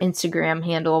her Instagram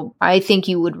handle. I think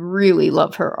you would really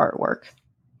love her artwork.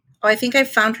 Oh, I think I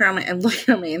found her I'm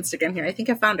looking on my Instagram here. I think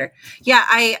I found her. Yeah,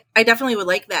 I definitely would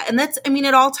like that. And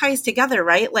it all ties together,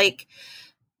 right? Like,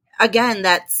 again,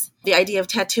 that's the idea of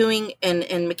tattooing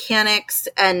and mechanics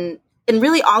and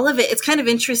really all of it. It's kind of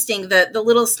interesting, the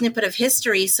little snippet of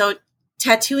history. So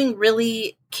tattooing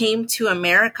really came to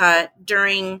America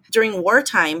during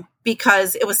wartime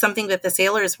because it was something that the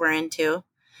sailors were into.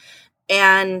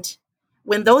 And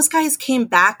when those guys came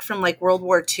back from like World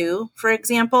War II, for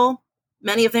example,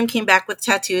 many of them came back with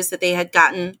tattoos that they had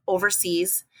gotten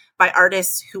overseas by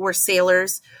artists who were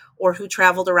sailors or who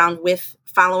traveled around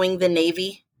following the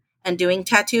Navy and doing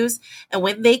tattoos. And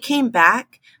when they came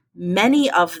back, many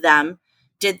of them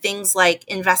did things like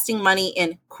investing money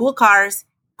in cool cars,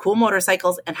 cool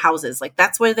motorcycles, and houses. Like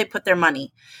that's where they put their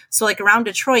money. So like around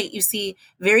Detroit, you see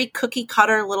very cookie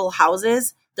cutter little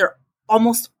houses. They're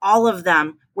almost all of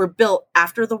them were built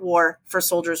after the war for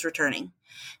soldiers returning.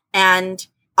 And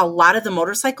a lot of the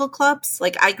motorcycle clubs,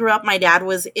 like I grew up, my dad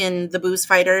was in the Booze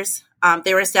Fighters.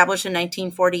 They were established in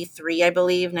 1943, I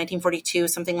believe, 1942,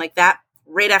 something like that.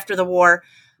 Right after the war,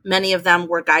 many of them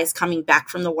were guys coming back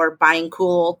from the war, buying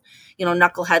cool,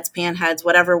 knuckleheads, panheads,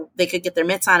 whatever they could get their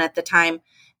mitts on at the time,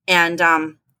 and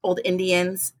old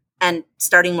Indians, and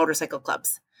starting motorcycle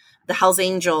clubs. The Hells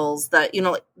Angels,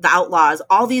 the Outlaws,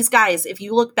 all these guys, if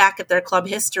you look back at their club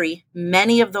history,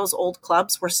 many of those old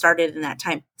clubs were started in that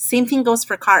time. Same thing goes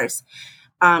for cars.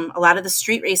 A lot of the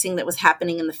street racing that was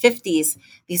happening in the 50s,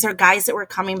 these are guys that were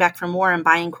coming back from war and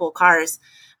buying cool cars,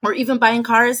 or even buying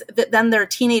cars that then their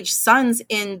teenage sons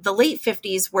in the late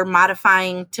 50s were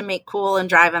modifying to make cool and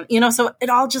drive them. So it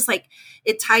all just like,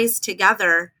 it ties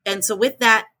together. And so with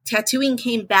that, tattooing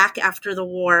came back after the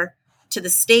war to the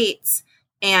States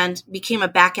and became a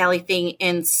back alley thing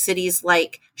in cities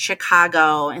like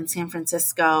Chicago and San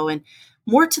Francisco and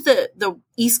more to the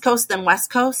East Coast than West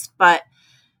Coast. But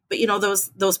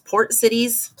those port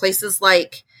cities, places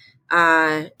like,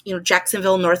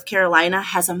 Jacksonville, North Carolina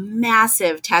has a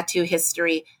massive tattoo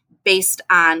history based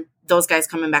on those guys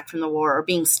coming back from the war or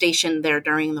being stationed there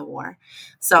during the war.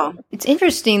 So it's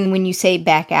interesting when you say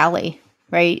back alley,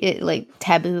 right? It like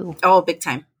taboo. Oh, big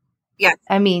time. Yeah.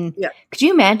 I mean, Could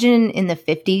you imagine in the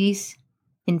 50s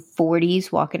and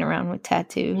 40s walking around with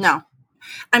tattoos? No.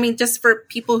 I mean, just for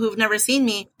people who've never seen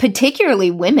me. Particularly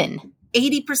women.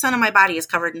 80% of my body is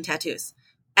covered in tattoos.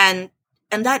 And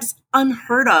that's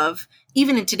unheard of,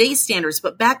 even in today's standards.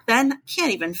 But back then, I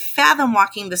can't even fathom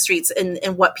walking the streets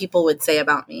and what people would say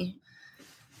about me.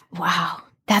 Wow.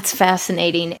 That's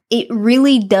fascinating. It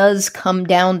really does come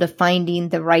down to finding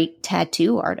the right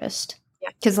tattoo artist.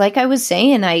 Because like I was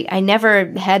saying, I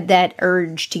never had that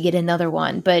urge to get another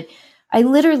one, but I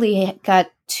literally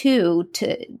got 2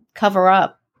 to cover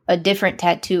up a different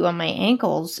tattoo on my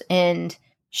ankles, and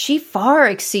she far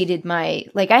exceeded my,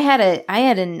 like I had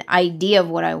an idea of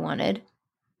what I wanted,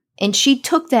 and she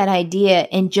took that idea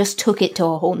and just took it to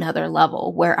a whole nother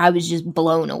level where I was just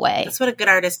blown away. That's what a good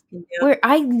artist can do. Where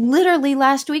I literally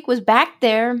last week was back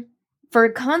there for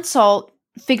a consult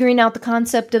figuring out the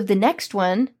concept of the next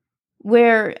one,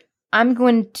 where I'm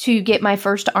going to get my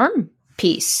first arm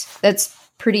piece. That's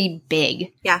pretty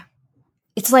big. Yeah.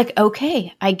 It's like,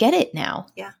 okay, I get it now.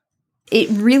 Yeah. It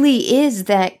really is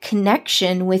that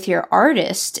connection with your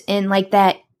artist and like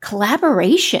that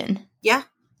collaboration. Yeah.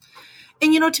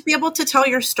 And, to be able to tell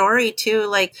your story too,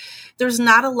 like there's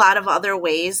not a lot of other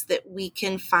ways that we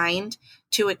can find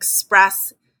to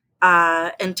express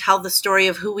and tell the story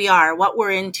of who we are, what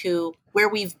we're into, where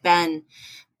we've been.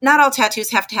 Not all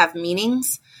tattoos have to have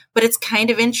meanings, but it's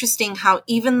kind of interesting how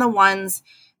even the ones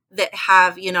that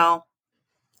have,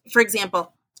 for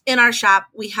example, in our shop,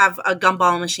 we have a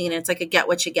gumball machine. And it's like a get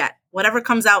what you get. Whatever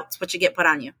comes out, it's what you get put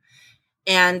on you.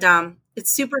 And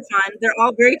it's super fun. They're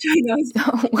all very Chinese.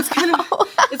 Oh, wow. It's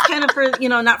kind of for,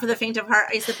 not for the faint of heart,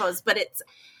 I suppose. But it's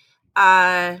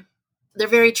they're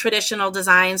very traditional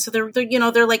designs. So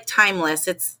they're like timeless.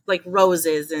 It's like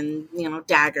roses and,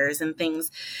 daggers and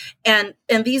things. And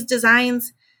these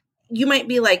designs, you might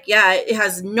be like, yeah, it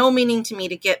has no meaning to me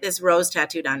to get this rose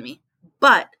tattooed on me.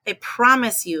 But I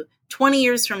promise you, 20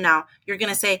 years from now, you're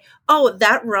going to say, oh,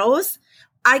 that rose,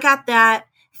 I got that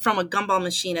from a gumball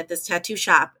machine at this tattoo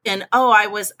shop. And I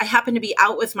happened to be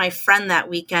out with my friend that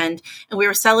weekend, and we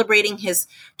were celebrating his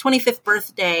 25th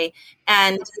birthday.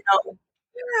 And,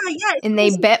 and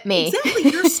they bet me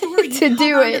exactly your story to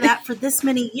do it. That for this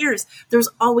many years, there's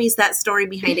always that story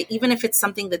behind it, even if it's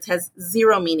something that has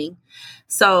zero meaning.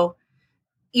 So,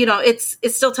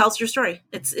 it still tells your story.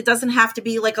 It doesn't have to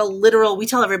be like a literal. We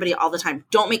tell everybody all the time,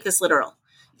 don't make this literal.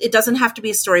 It doesn't have to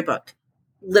be a storybook,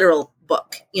 literal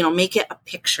book. Make it a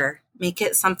picture. Make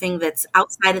it something that's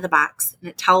outside of the box,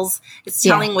 and it's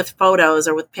telling with photos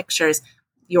or with pictures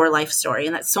your life story.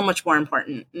 And that's so much more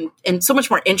important and so much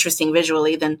more interesting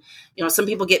visually than, some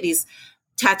people get these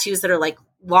tattoos that are like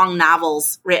long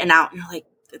novels written out, and you're like,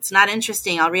 it's not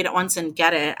interesting. I'll read it once and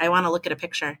get it. I want to look at a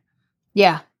picture.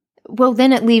 Yeah. Well,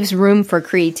 then it leaves room for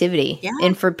creativity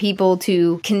and for people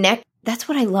to connect. That's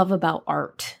what I love about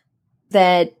art,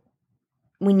 that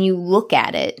when you look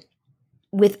at it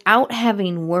without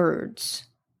having words,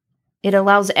 it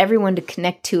allows everyone to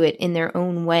connect to it in their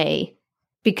own way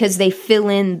because they fill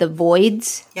in the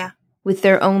voids with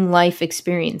their own life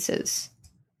experiences.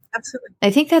 Absolutely.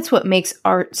 I think that's what makes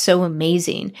art so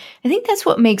amazing. I think that's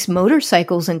what makes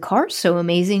motorcycles and cars so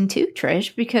amazing too,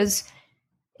 Trish, because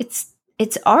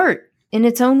it's art in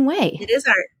its own way. It is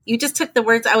art. You just took the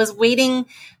words. I was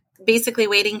basically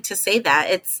waiting to say that.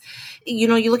 It's, you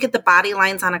look at the body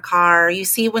lines on a car, you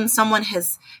see when someone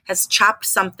has chopped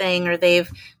something, or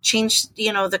they've changed,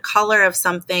 the color of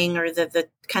something, or the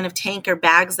kind of tank or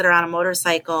bags that are on a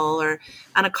motorcycle or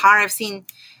on a car. I've seen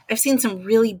some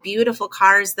really beautiful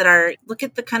cars that are, look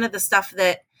at the kind of the stuff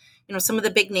that, some of the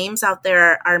big names out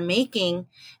there are making,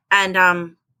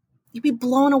 and, you'd be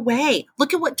blown away.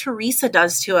 Look at what Teresa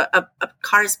does to a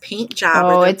car's paint job.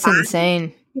 Oh, it's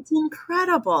insane. It's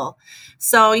incredible.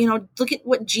 So, look at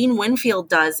what Gene Winfield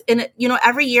does. And,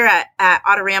 every year at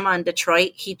Autorama in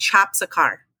Detroit, he chops a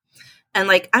car. And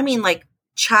like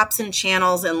chops and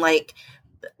channels and like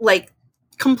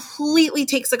completely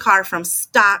takes the car from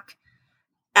stock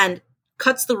and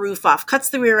cuts the roof off, cuts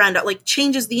the rear end out, like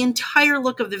changes the entire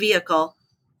look of the vehicle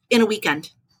in a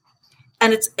weekend.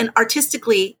 And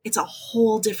artistically, it's a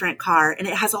whole different car, and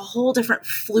it has a whole different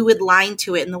fluid line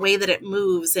to it and the way that it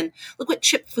moves. And look what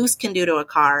Chip Foose can do to a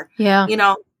car. Yeah.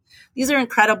 These are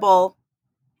incredible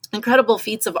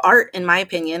feats of art, in my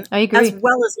opinion. I agree. As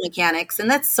well as mechanics. And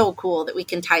that's so cool that we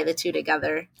can tie the two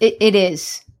together. It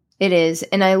is. It is.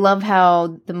 And I love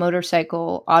how the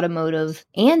motorcycle, automotive,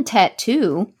 and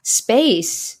tattoo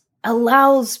space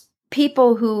allows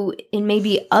people who, in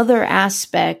maybe other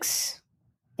aspects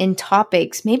in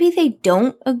topics, maybe they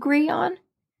don't agree on,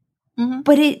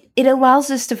 but it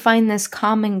allows us to find this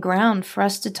common ground for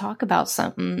us to talk about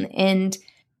something and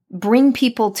bring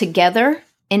people together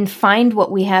and find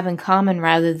what we have in common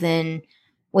rather than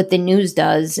what the news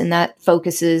does, and that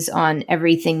focuses on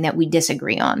everything that we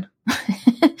disagree on.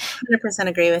 100%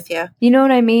 agree with you. You know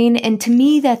what I mean? And to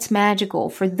me, that's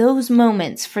magical. For those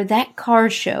moments, for that car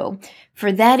show,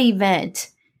 for that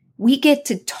event, we get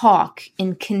to talk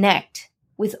and connect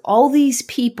with all these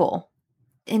people.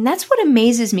 And that's what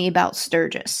amazes me about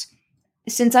Sturgis.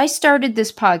 Since I started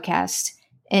this podcast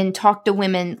and talked to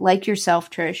women like yourself,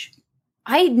 Trish,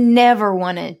 I never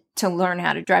wanted to learn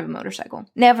how to drive a motorcycle.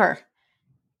 Never.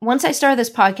 Once I started this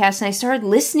podcast and I started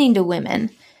listening to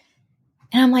women,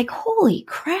 and I'm like, holy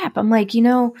crap. I'm like,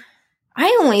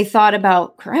 I only thought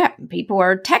about crap. People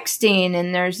are texting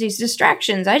and there's these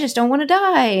distractions. I just don't want to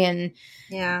die. And,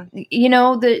 yeah,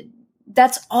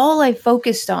 that's all I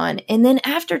focused on. And then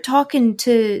after talking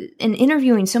to and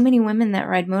interviewing so many women that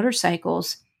ride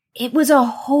motorcycles, it was a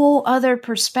whole other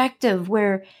perspective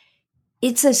where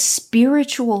it's a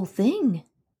spiritual thing.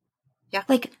 Yeah.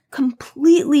 Like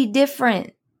completely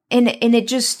different. And it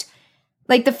just,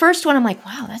 like the first one, I'm like,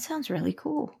 wow, that sounds really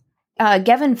cool.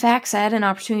 Gavin Fax, I had an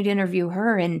opportunity to interview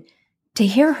her and to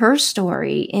hear her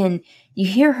story. And you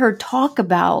hear her talk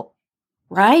about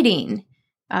riding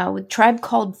with Tribe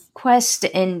Called Quest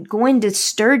and going to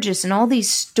Sturgis and all these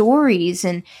stories.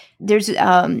 And there's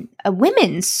a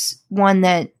women's one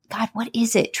that, God, what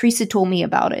is it? Teresa told me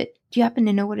about it. Do you happen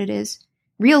to know what it is?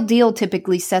 Real Deal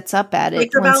typically sets up at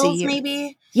it Biker once Bells, a year.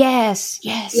 maybe? Yes.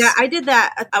 Yeah, I did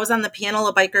that. I was on the panel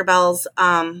of Biker Bells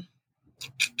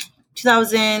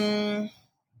 2000,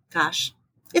 gosh,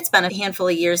 it's been a handful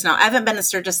of years now. I haven't been to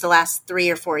Sturgis the last 3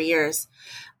 or 4 years.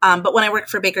 But when I worked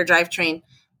for Baker Drivetrain,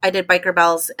 I did Biker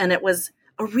Bells, and it was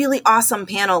a really awesome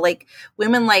panel. Like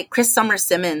women like Chris Summer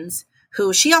Simmons,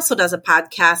 who she also does a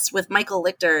podcast with Michael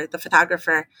Lichter, the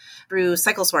photographer, through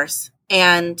Cycle Source.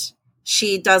 And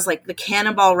she does like the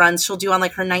cannonball runs she'll do on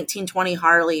like her 1920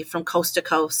 Harley from coast to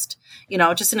coast.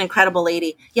 Just an incredible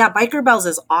lady. Yeah, Biker Bells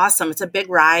is awesome. It's a big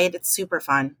ride. It's super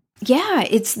fun. Yeah,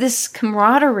 it's this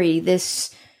camaraderie,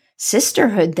 this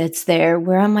sisterhood that's there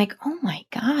where I'm like, oh my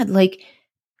God, like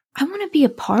I want to be a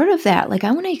part of that. Like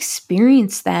I want to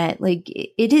experience that. Like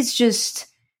it is just,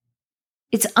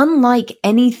 it's unlike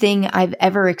anything I've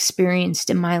ever experienced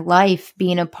in my life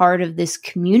being a part of this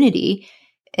community.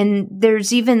 And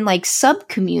there's even like sub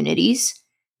communities,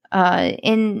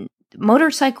 and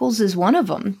motorcycles is one of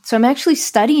them. So I'm actually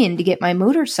studying to get my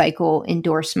motorcycle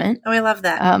endorsement. Oh, I love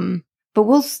that. But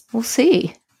we'll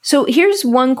see. So here's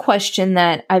one question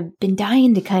that I've been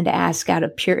dying to kind of ask out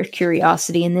of pure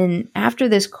curiosity. And then after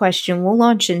this question, we'll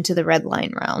launch into the red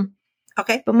line round.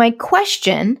 Okay. But my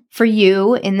question for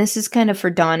you, and this is kind of for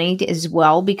Donnie as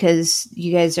well, because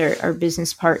you guys are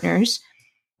business partners.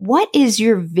 What is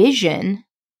your vision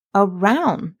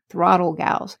around Throttle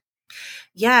Gals?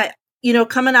 Yeah.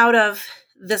 Coming out of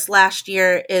this last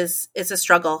year is a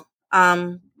struggle.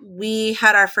 We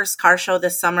had our first car show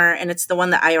this summer, and it's the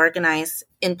one that I organize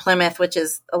in Plymouth, which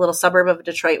is a little suburb of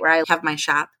Detroit where I have my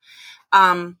shop.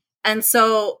 And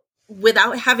so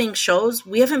without having shows,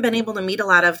 we haven't been able to meet a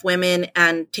lot of women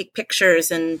and take pictures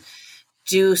and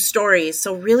do stories.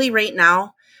 So really right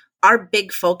now, our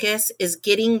big focus is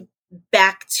getting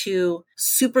back to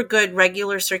super good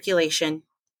regular circulation,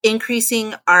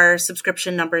 increasing our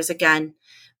subscription numbers again,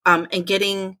 and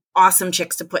getting awesome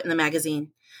chicks to put in the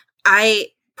magazine. I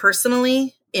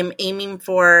personally am aiming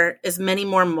for as many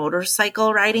more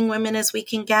motorcycle riding women as we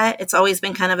can get. It's always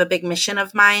been kind of a big mission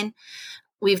of mine.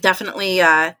 We've definitely,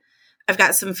 I've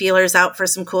got some feelers out for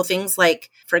some cool things. Like,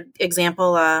 for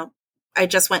example, I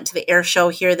just went to the air show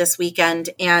here this weekend,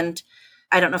 and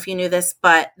I don't know if you knew this,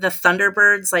 but the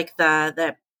Thunderbirds, like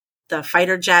the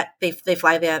fighter jet, they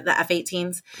fly the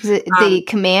F-18s. The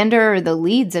commander or the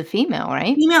lead's a female,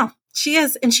 right? Female. She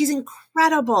is, and she's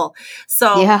incredible.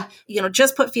 So, yeah.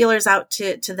 Just put feelers out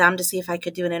to them to see if I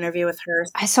could do an interview with her.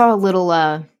 I saw a little,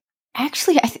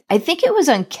 actually, I think it was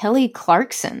on Kelly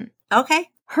Clarkson. Okay.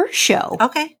 Her show.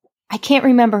 Okay. I can't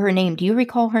remember her name. Do you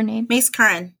recall her name? Mace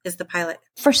Curran is the pilot.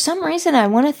 For some reason, I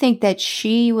want to think that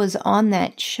she was on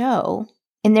that show.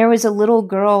 And there was a little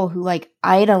girl who like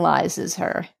idolizes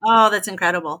her. Oh, that's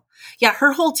incredible. Yeah,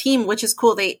 her whole team, which is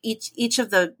cool. They each of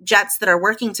the jets that are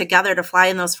working together to fly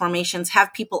in those formations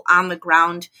have people on the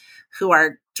ground who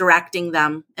are directing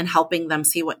them and helping them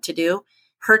see what to do.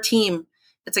 Her team,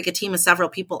 it's like a team of several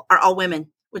people, are all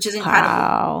women, which is incredible.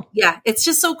 Wow. Yeah, it's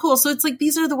just so cool. So it's like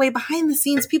these are the way behind the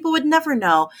scenes people would never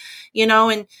know,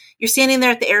 and you're standing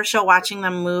there at the air show watching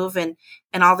them move, and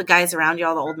all the guys around you,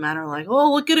 all the old men are like,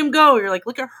 oh, look at him go. You're like,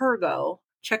 look at her go.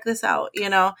 Check this out,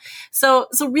 So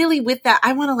really with that,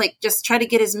 I want to like just try to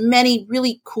get as many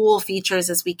really cool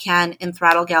features as we can in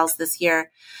Throttle Gals this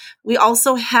year. We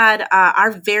also had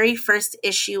our very first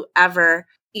issue ever,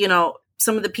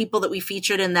 some of the people that we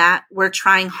featured in that, we're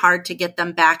trying hard to get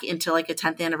them back into like a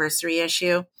 10th anniversary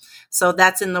issue. So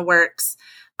that's in the works.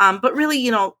 But really,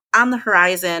 on the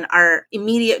horizon, our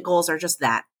immediate goals are just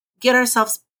that. Get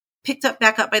ourselves picked up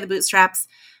back up by the bootstraps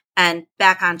and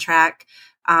back on track.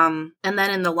 And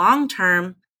then in the long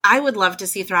term, I would love to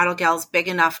see Throttle Gals big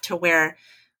enough to where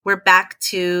we're back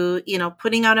to,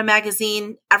 putting out a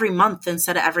magazine every month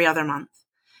instead of every other month.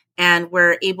 And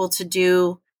we're able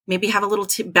to maybe have a little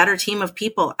better team of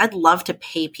people. I'd love to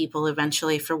pay people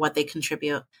eventually for what they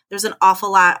contribute. There's an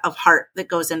awful lot of heart that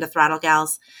goes into Throttle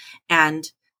Gals, and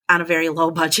on a very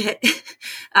low budget.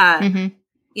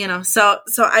 So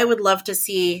I would love to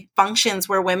see functions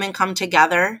where women come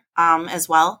together as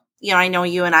well. I know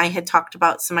you and I had talked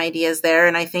about some ideas there,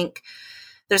 and I think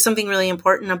there's something really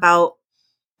important about,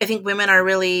 I think women are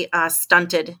really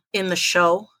stunted in the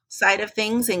show side of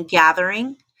things and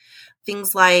gathering.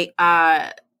 Things like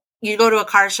you go to a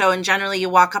car show and generally you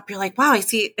walk up, you're like, wow, I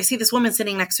see this woman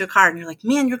sitting next to a car. And you're like,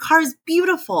 man, your car is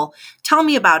beautiful. Tell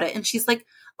me about it. And she's like,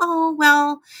 oh,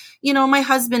 well, my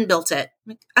husband built it.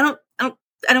 I'm like,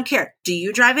 I don't care. Do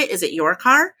you drive it? Is it your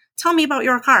car? Tell me about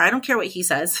your car. I don't care what he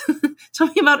says. Tell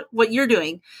me about what you're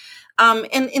doing.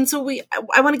 And so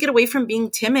I want to get away from being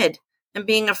timid and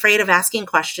being afraid of asking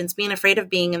questions, being afraid of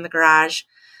being in the garage,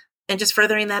 and just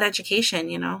furthering that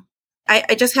education,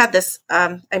 I just had this,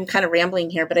 I'm kind of rambling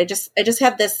here, but I just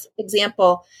had this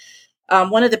example.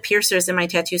 One of the piercers in my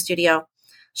tattoo studio,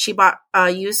 she bought a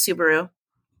used Subaru.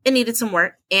 It needed some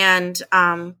work. And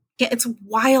it's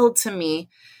wild to me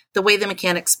the way the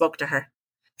mechanic spoke to her.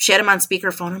 She had him on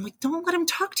speakerphone. I'm like, don't let him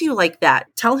talk to you like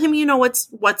that. Tell him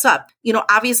what's up.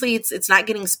 Obviously it's not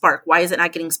getting spark. Why is it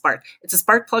not getting spark? It's a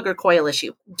spark plug or coil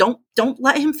issue. Don't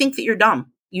let him think that you're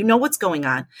dumb. You know what's going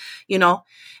on,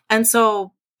 And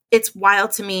so it's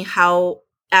wild to me how,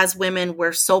 as women,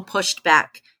 we're so pushed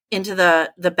back into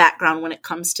the background when it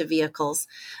comes to vehicles.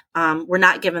 We're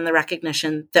not given the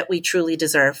recognition that we truly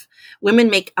deserve. Women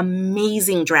make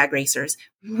amazing drag racers,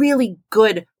 really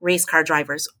good race car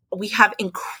drivers. We have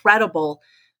incredible,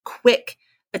 quick,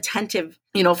 attentive,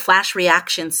 flash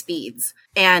reaction speeds.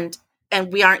 And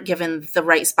we aren't given the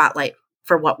right spotlight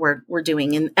for what we're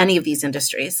doing in any of these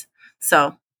industries.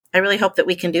 So I really hope that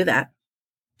we can do that.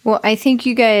 Well, I think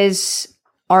you guys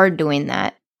are doing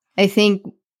that. I think,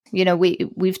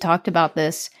 we've talked about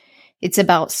this. It's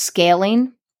about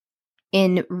scaling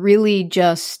and really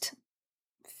just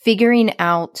figuring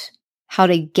out how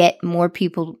to get more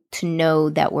people to know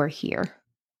that we're here.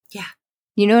 Yeah.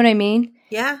 You know what I mean?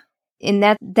 Yeah.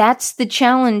 And that's the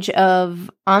challenge of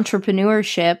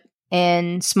entrepreneurship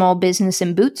and small business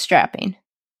and bootstrapping.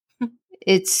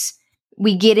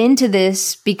 We get into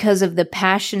this because of the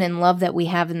passion and love that we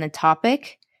have in the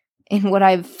topic. And what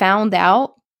I've found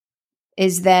out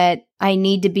is that I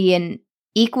need to be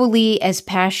equally as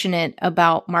passionate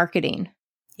about marketing.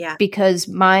 Yeah. Because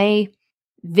my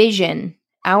vision,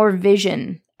 our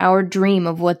dream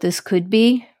of what this could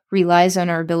be relies on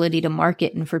our ability to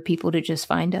market and for people to just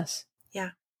find us.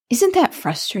 Yeah. Isn't that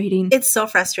frustrating? It's so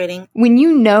frustrating. When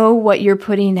you know what you're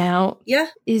putting out Yeah.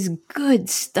 is good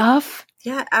stuff.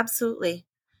 Yeah, absolutely.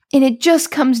 And it just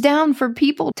comes down for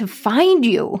people to find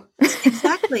you.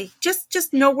 Exactly.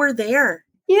 Just know we're there.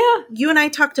 Yeah. You and I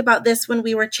talked about this when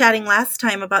we were chatting last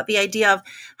time about the idea of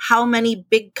how many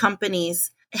big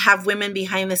companies have women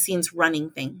behind the scenes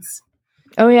running things.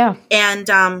 Oh, yeah. And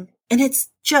it's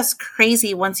just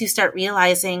crazy once you start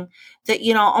realizing that,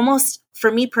 almost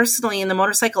for me personally in the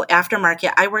motorcycle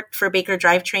aftermarket, I worked for Baker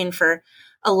Drivetrain for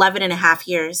 11 and a half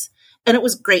years. And it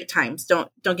was great times. Don't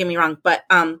get me wrong. But,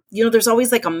 there's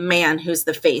always like a man who's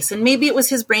the face, and maybe it was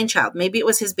his brainchild. Maybe it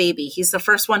was his baby. He's the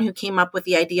first one who came up with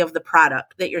the idea of the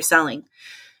product that you're selling.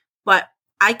 But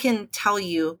I can tell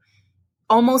you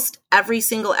almost every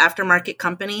single aftermarket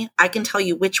company, I can tell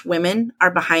you which women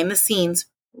are behind the scenes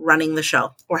running the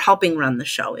show or helping run the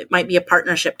show. It might be a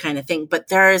partnership kind of thing, but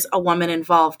there is a woman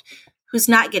involved who's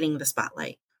not getting the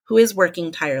spotlight, who is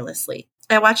working tirelessly.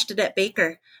 I watched it at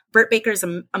Baker. Burt Baker's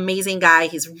an amazing guy.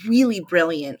 He's really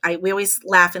brilliant. We always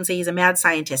laugh and say he's a mad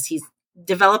scientist. He's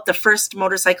developed the first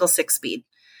motorcycle 6-speed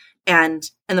and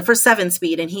the first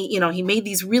 7-speed. And he made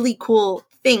these really cool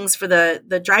things for the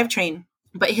drivetrain.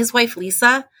 But his wife,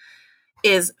 Lisa,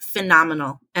 is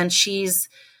phenomenal. And she's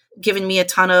given me a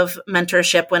ton of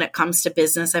mentorship when it comes to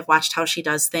business. I've watched how she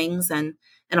does things and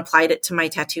applied it to my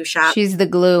tattoo shop. She's the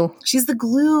glue. She's the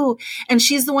glue. And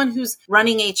she's the one who's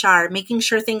running HR, making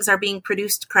sure things are being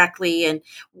produced correctly and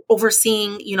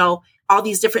overseeing, all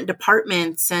these different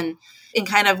departments and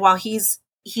kind of while he's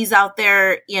out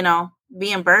there,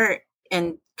 being Bert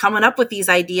and coming up with these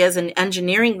ideas and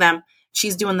engineering them,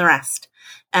 she's doing the rest.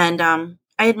 And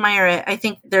I admire it. I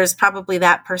think there's probably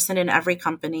that person in every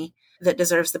company that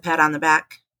deserves the pat on the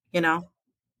back,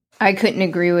 I couldn't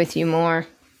agree with you more.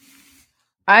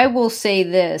 I will say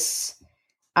this.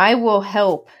 I will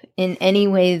help in any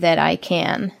way that I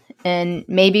can. And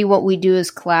maybe what we do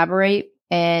is collaborate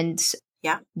and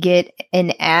Yeah. get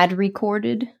an ad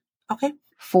recorded Okay.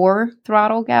 for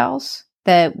Throttle Gals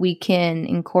that we can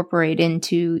incorporate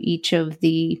into each of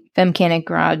the Femcanic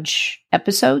Garage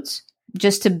episodes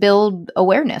just to build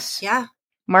awareness. Yeah.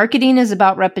 Marketing is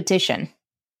about repetition.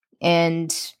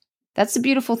 And that's the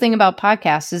beautiful thing about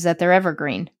podcasts is that they're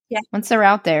evergreen. Yeah. Once they're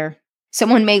out there,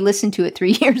 someone may listen to it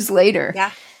 3 years later.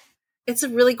 Yeah. It's a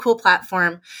really cool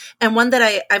platform, and one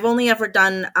that I've only ever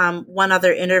done one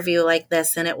other interview like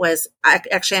this, and it was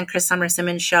actually on Chris Summer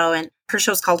Simmons' show, and her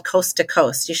show's called Coast to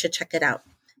Coast. You should check it out.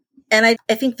 And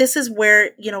I think this is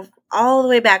where, all the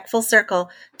way back full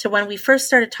circle to when we first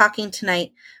started talking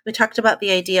tonight, we talked about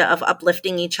the idea of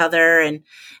uplifting each other and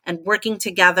working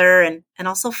together and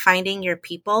also finding your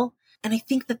people. And I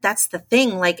think that that's the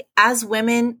thing. Like, as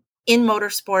women in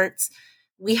motorsports,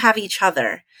 we have each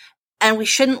other. And we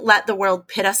shouldn't let the world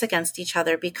pit us against each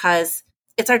other, because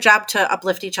it's our job to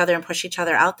uplift each other and push each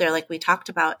other out there, like we talked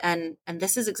about. And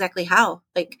this is exactly how.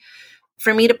 Like,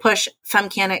 for me to push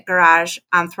Femcanic Garage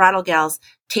on Throttle Gals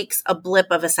takes a blip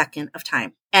of a second of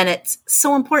time. And it's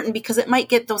so important because it might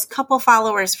get those couple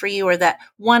followers for you, or that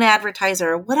one advertiser,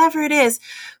 or whatever it is,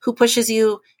 who pushes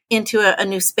you into a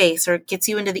new space or gets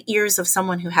you into the ears of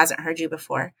someone who hasn't heard you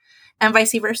before, and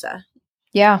vice versa.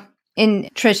 Yeah.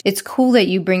 And Trish, it's cool that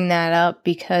you bring that up,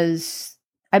 because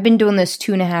I've been doing this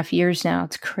 2.5 years now.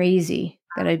 It's crazy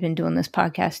that I've been doing this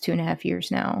podcast 2.5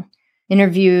 years now.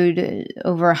 Interviewed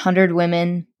over 100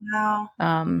 women. Wow.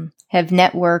 Have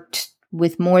networked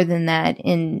with more than that,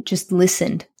 and just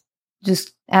listened,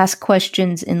 just asked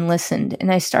questions and listened. And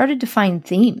I started to find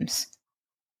themes.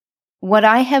 What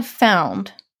I have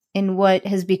found, and what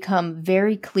has become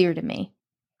very clear to me,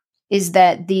 is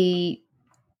that the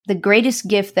greatest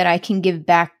gift that I can give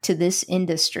back to this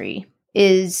industry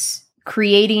is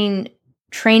creating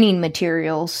training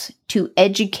materials to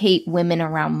educate women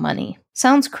around money.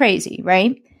 Sounds crazy,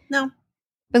 right? No.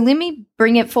 But let me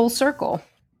bring it full circle.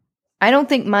 I don't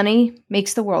think money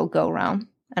makes the world go round.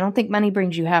 I don't think money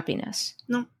brings you happiness.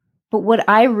 No. But what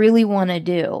I really want to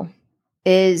do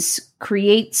is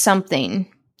create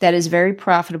something that is very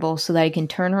profitable so that I can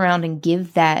turn around and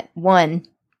give that. One,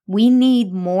 we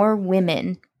need more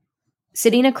women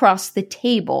sitting across the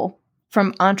table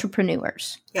from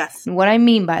entrepreneurs. Yes. And what I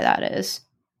mean by that is,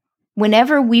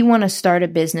 whenever we want to start a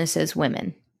business as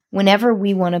women, whenever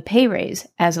we want a pay raise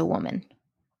as a woman,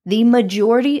 the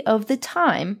majority of the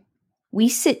time, we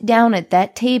sit down at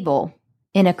that table,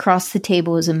 and across the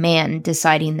table is a man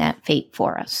deciding that fate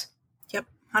for us. Yep.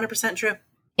 100% true.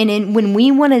 And when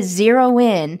we want to zero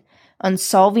in on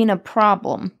solving a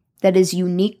problem that is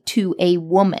unique to a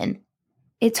woman,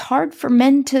 it's hard for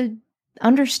men to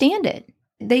understand it.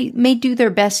 They may do their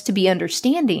best to be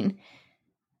understanding,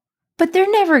 but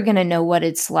they're never going to know what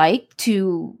it's like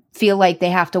to feel like they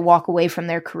have to walk away from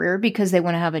their career because they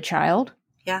want to have a child.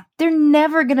 Yeah. They're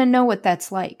never going to know what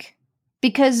that's like,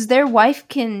 because their wife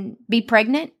can be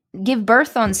pregnant, give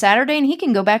birth on Saturday, and he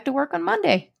can go back to work on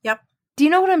Monday. Yep. Do you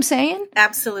know what I'm saying?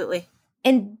 Absolutely.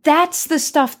 And that's the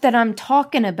stuff that I'm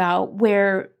talking about,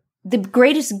 where the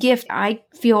greatest gift I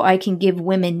feel I can give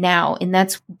women now, and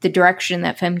that's the direction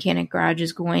that Femcanic Garage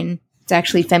is going. It's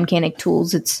actually Femcanic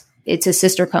Tools. It's a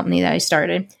sister company that I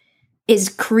started, is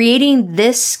creating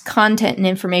this content and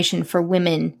information for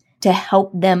women to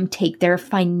help them take their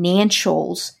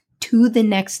financials to the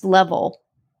next level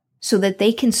so that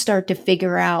they can start to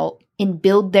figure out and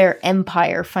build their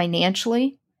empire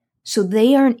financially, so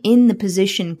they aren't in the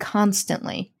position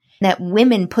constantly. That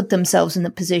women put themselves in the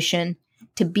position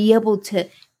to be able to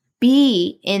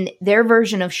be in their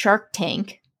version of Shark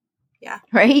Tank. Yeah.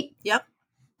 Right? Yep.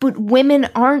 But women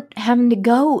aren't having to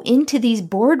go into these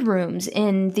boardrooms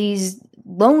and these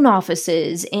loan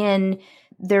offices and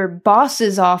their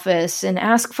boss's office and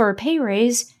ask for a pay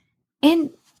raise,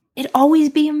 and it always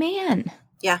be a man.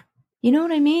 Yeah. You know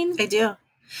what I mean? I do.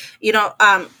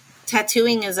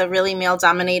 Tattooing is a really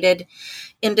male-dominated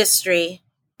industry.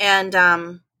 And,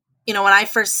 when I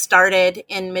first started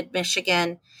in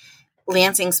mid-Michigan,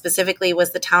 Lansing specifically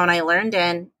was the town I learned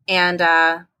in, and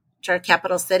our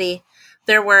capital city,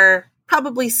 there were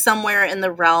probably somewhere in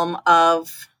the realm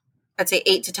of, I'd say,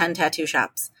 8 to 10 tattoo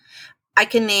shops. I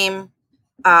can name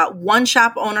one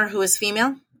shop owner who is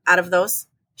female out of those.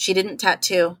 She didn't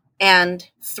tattoo. And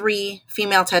 3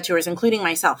 female tattooers, including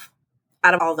myself,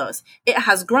 out of all those. It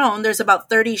has grown. There's about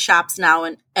 30 shops now,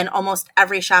 and almost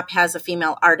every shop has a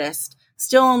female artist.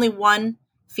 Still only one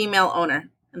female owner,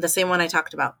 and the same one I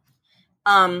talked about.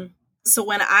 So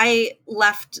when I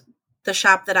left the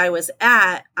shop that I was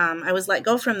at, I was let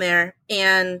go from there,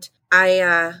 and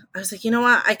I was like, you know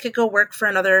what? I could go work for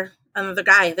another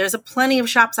guy. There's plenty of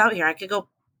shops out here. I could go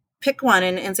pick one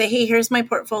and say, hey, here's my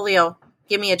portfolio.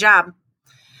 Give me a job.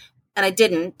 And I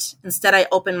didn't. Instead, I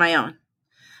opened my own.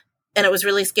 And it was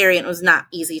really scary, and it was not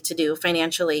easy to do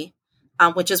financially,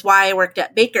 which is why I worked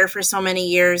at Baker for so many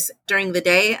years during the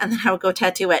day, and then I would go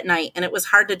tattoo at night. And it was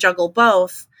hard to juggle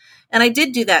both. And I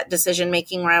did do that decision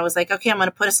making where I was like, okay, I'm going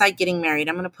to put aside getting married.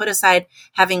 I'm going to put aside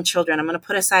having children. I'm going to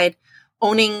put aside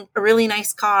owning a really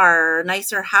nice car or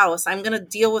nicer house. I'm going to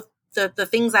deal with the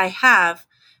things I have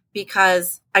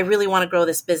because I really want to grow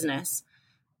this business.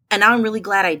 And now I'm really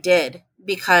glad I did,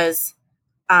 because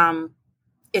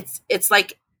it's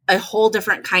like a whole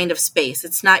different kind of space.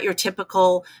 It's not your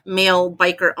typical male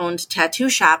biker owned tattoo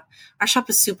shop. Our shop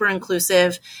is super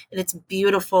inclusive, and it's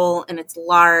beautiful, and it's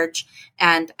large.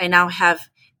 And I now have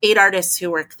 8 artists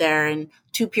who work there and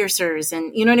 2 piercers.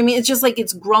 And you know what I mean? It's just like,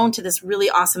 it's grown to this really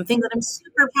awesome thing that I'm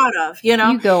super proud of, you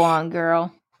know? You go on,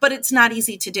 girl. But it's not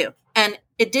easy to do. And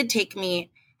it did take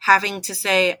me having to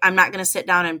say, I'm not going to sit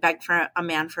down and beg for a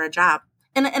man for a job.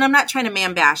 And I'm not trying to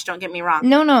man bash, don't get me wrong.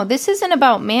 No, this isn't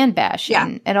about man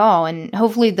bashing at all. And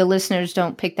hopefully the listeners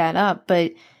don't pick that up.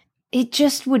 But it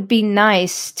just would be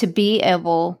nice to be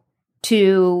able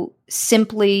to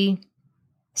simply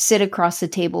sit across the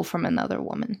table from another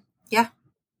woman. Yeah.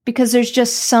 Because there's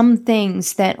just some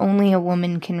things that only a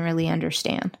woman can really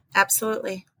understand.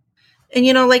 Absolutely. And,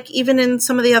 you know, like even in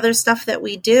some of the other stuff that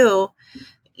we do,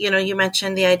 you know, you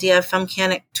mentioned the idea of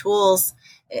femcanic tools.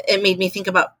 It made me think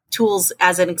about tools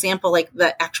as an example, like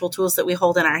the actual tools that we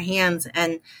hold in our hands,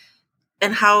 and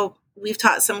how we've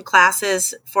taught some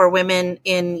classes for women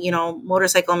in, you know,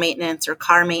 motorcycle maintenance or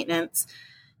car maintenance,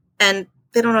 and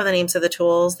they don't know the names of the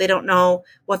tools. They don't know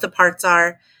what the parts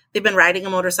are. They've been riding a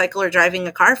motorcycle or driving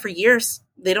a car for years.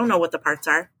 They don't know what the parts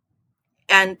are.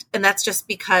 And that's just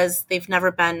because they've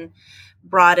never been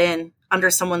brought in under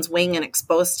someone's wing and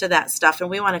exposed to that stuff. And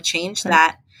we want to change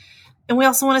that. And we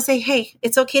also want to say, hey,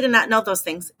 it's okay to not know those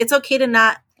things. It's okay to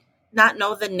not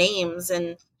know the names and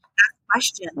ask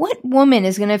questions. What woman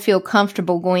is going to feel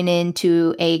comfortable going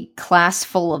into a class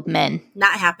full of men?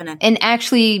 Not happening. And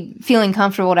actually feeling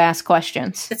comfortable to ask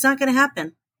questions? It's not going to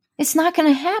happen. It's not going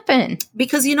to happen.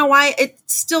 Because you know why?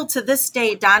 It's still to this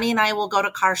day, Donnie and I will go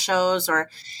to car shows or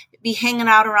be hanging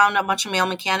out around a bunch of male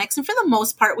mechanics. And for the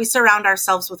most part, we surround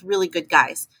ourselves with really good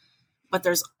guys. But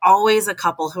there's always a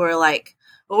couple who are like,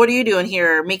 well, what are you doing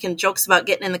here? Making jokes about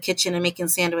getting in the kitchen and making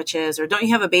sandwiches, or don't you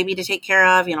have a baby to take care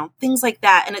of? You know, things like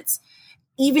that. And it's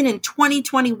even in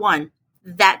 2021,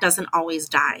 that doesn't always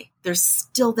die. There's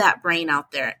still that brain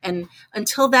out there. And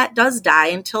until that does die,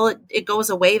 until it goes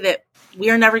away, that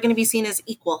we are never going to be seen as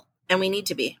equal, and we need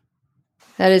to be.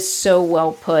 That is so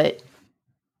well put.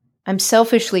 I'm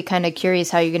selfishly kind of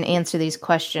curious how you're going to answer these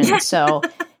questions. So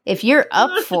if you're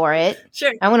up for it,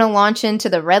 sure. I want to launch into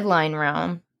the red line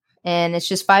round. And it's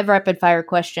just 5 rapid fire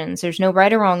questions. There's no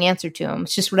right or wrong answer to them.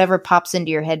 It's just whatever pops into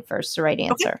your head first, the right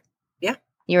answer. Okay. Yeah.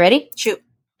 You ready? Shoot.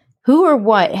 Who or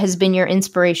what has been your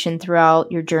inspiration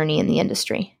throughout your journey in the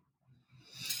industry?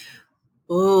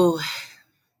 Ooh,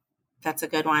 that's a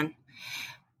good one.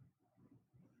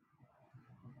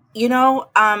 You know,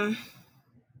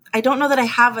 I don't know that I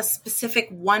have a specific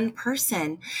one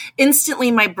person.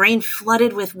 Instantly, my brain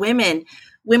flooded with women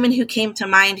who came to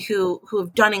mind who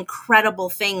have done incredible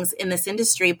things in this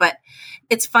industry. But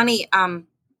it's funny.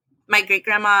 My great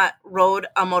grandma rode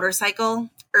a motorcycle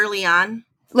early on.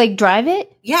 Like drive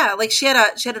it? Yeah. Like she had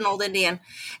an old Indian,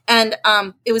 and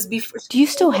it was before. Do you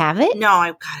still have it? No,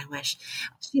 I wish.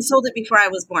 She sold it before I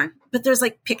was born, but there's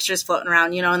like pictures floating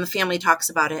around, you know, and the family talks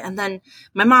about it. And then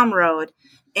my mom rode,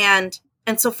 and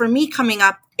so for me coming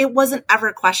up, it wasn't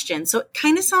ever questioned. So it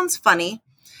kind of sounds funny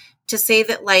to say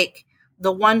that like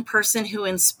the one person who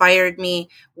inspired me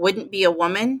wouldn't be a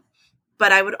woman,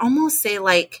 but I would almost say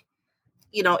like,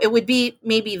 you know, it would be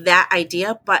maybe that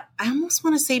idea, but I almost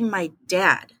want to say my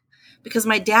dad, because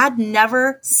my dad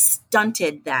never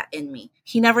stunted that in me.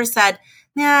 He never said,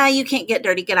 nah, you can't get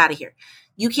dirty. Get out of here.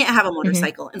 You can't have a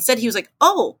motorcycle. Mm-hmm. Instead, he was like,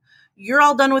 oh, you're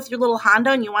all done with your little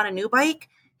Honda and you want a new bike?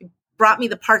 He brought me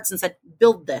the parts and said,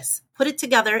 build this, put it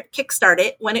together, kickstart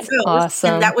it when it goes.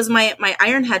 Awesome. And that was my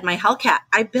Ironhead, my Hellcat.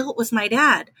 I built with my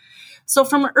dad. So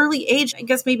from an early age, I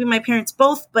guess maybe my parents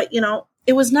both, but you know,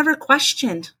 it was never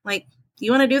questioned. Like,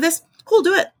 you want to do this? Cool,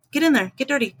 do it. Get in there. Get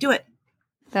dirty. Do it.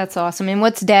 That's awesome. And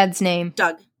what's Dad's name?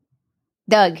 Doug.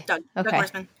 Okay. Doug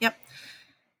Horstman. Yep.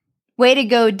 Way to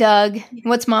go, Doug.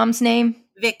 What's Mom's name?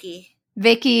 Vicky.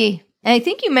 And I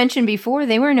think you mentioned before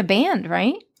they were in a band,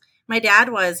 right? My dad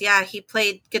was, yeah. He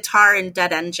played guitar in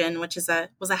Dead Engine, which was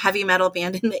a heavy metal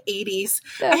band in the 80s.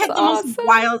 That's I had the most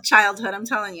wild childhood, I'm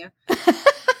telling you.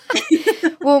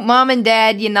 Well, Mom and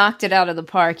Dad, you knocked it out of the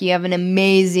park. You have an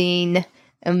amazing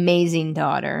amazing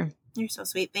daughter. You're so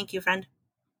sweet. Thank you, friend.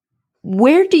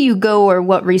 Where do you go or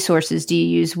what resources do you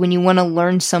use when you want to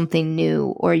learn something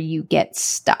new or you get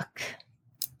stuck?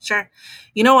 Sure.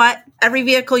 You know what? Every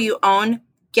vehicle you own,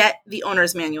 get the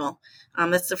owner's manual.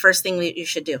 That's the first thing that you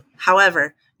should do.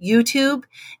 However, YouTube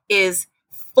is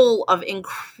full of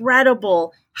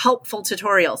incredible, helpful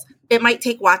tutorials. It might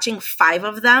take watching 5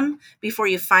 of them before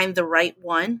you find the right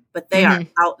one, but they are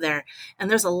out there.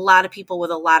 And there's a lot of people with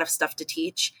a lot of stuff to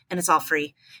teach, and it's all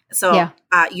free. So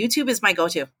YouTube is my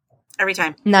go-to every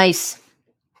time. Nice.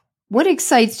 What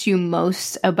excites you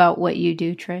most about what you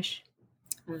do, Trish?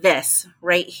 This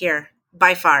right here,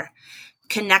 by far.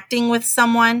 Connecting with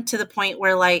someone to the point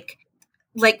where like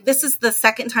this is the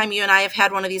second time you and I have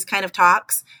had one of these kind of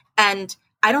talks, and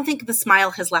I don't think the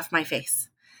smile has left my face.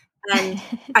 And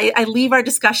I leave our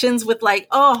discussions with like,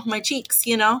 oh, my cheeks,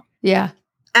 you know? Yeah.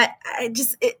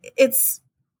 It's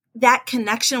that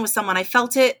connection with someone. I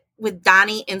felt it with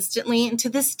Donnie instantly. And to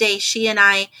this day, she and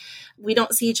I, we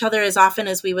don't see each other as often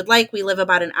as we would like. We live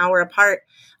about an hour apart.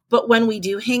 But when we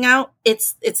do hang out,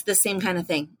 it's the same kind of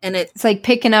thing. And it's like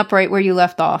picking up right where you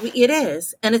left off. It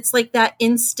is. And it's like that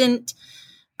instant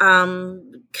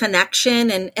connection.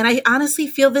 And I honestly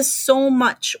feel this so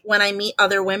much when I meet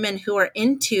other women who are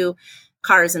into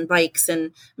cars and bikes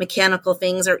and mechanical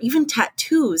things or even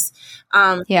tattoos.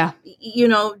 You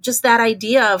know, just that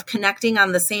idea of connecting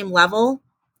on the same level.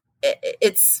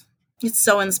 It's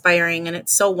so inspiring and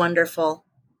it's so wonderful.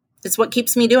 It's what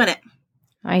keeps me doing it.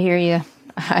 I hear you.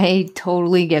 I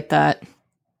totally get that.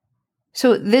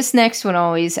 So this next one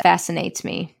always fascinates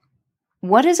me.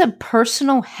 What is a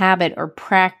personal habit or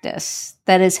practice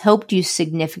that has helped you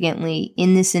significantly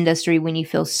in this industry when you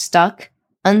feel stuck,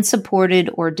 unsupported,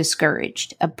 or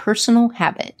discouraged? A personal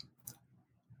habit.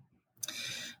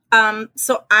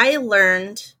 So I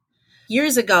learned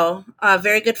years ago, a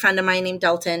very good friend of mine named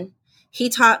Delton, he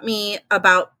taught me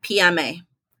about PMA,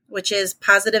 which is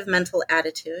positive mental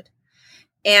attitude.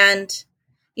 And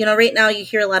you know, right now you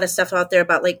hear a lot of stuff out there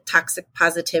about like toxic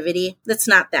positivity. That's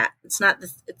not that. It's not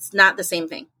the same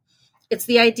thing. It's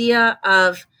the idea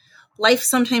of life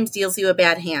sometimes deals you a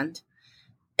bad hand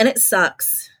and it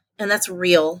sucks and that's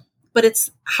real, but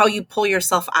it's how you pull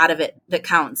yourself out of it that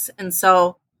counts. And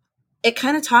so it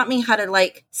kind of taught me how to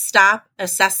like stop,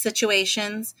 assess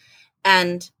situations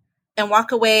and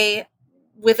walk away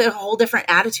with a whole different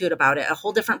attitude about it, a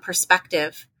whole different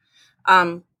perspective.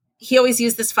 He always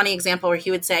used this funny example where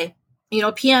he would say, you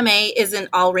know, PMA isn't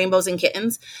all rainbows and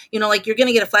kittens. You know, like you're going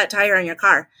to get a flat tire on your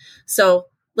car. So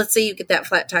let's say you get that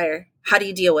flat tire. How do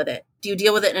you deal with it? Do you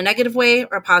deal with it in a negative way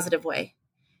or a positive way?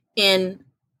 In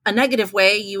a negative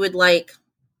way, you would like,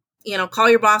 you know, call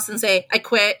your boss and say, I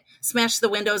quit, smash the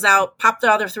windows out, pop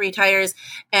the other 3 tires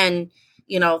and,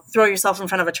 you know, throw yourself in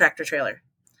front of a tractor trailer.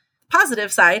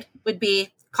 Positive side would be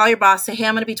call your boss, say, hey,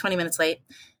 I'm going to be 20 minutes late.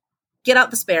 Get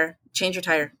out the spare, change your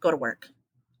tire, go to work.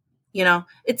 You know,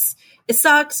 it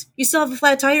sucks. You still have a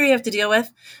flat tire you have to deal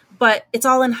with, but it's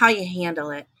all in how you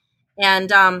handle it.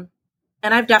 And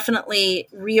I've definitely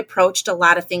reapproached a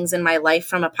lot of things in my life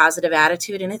from a positive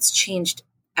attitude, and it's changed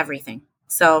everything.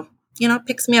 So, you know, it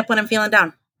picks me up when I'm feeling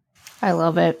down. I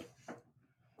love it.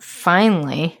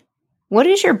 Finally, what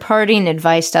is your parting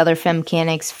advice to other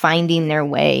femcanics finding their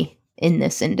way in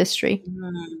this industry?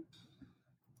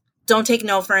 Don't take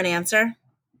no for an answer.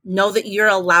 Know that you're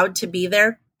allowed to be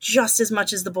there just as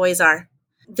much as the boys are.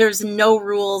 There's no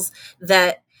rules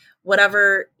that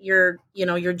whatever your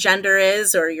gender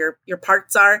is or your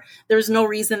parts are, there's no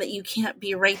reason that you can't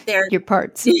be right there. Your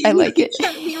parts. I like it. You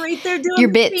can't be right there doing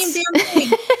your the bits. same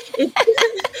damn thing.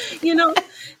 You know,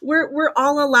 we're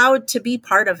all allowed to be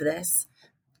part of this.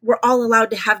 We're all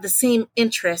allowed to have the same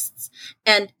interests.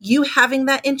 And you having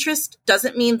that interest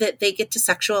doesn't mean that they get to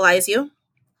sexualize you.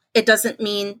 It doesn't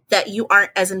mean that you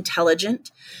aren't as intelligent.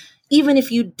 Even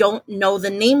if you don't know the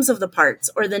names of the parts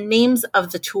or the names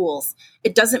of the tools,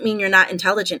 it doesn't mean you're not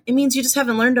intelligent. It means you just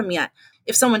haven't learned them yet.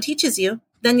 If someone teaches you,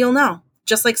 then you'll know,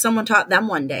 just like someone taught them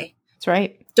one day. That's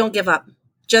right. Don't give up.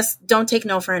 Just don't take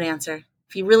no for an answer.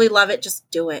 If you really love it, just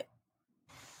do it.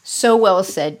 So well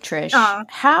said, Trish. Aww.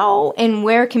 How and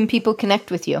where can people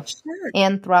connect with you? Sure.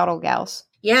 And Throttle Gals?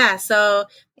 Yeah, so...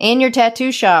 And your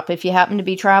tattoo shop, if you happen to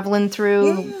be traveling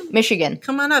through Michigan.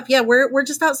 Come on up. Yeah, we're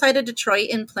just outside of Detroit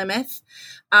in Plymouth.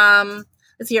 Let's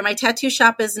see here. My tattoo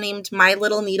shop is named My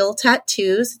Little Needle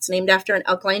Tattoos. It's named after an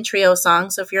Alkaline Trio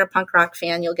song, so if you're a punk rock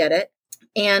fan, you'll get it.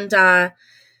 And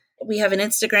we have an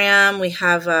Instagram. We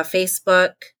have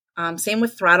Facebook. Same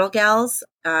with Throttle Gals,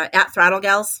 at Throttle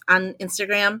Gals on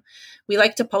Instagram. We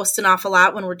like to post an awful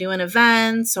lot when we're doing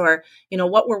events or, you know,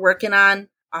 what we're working on.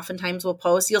 oftentimes will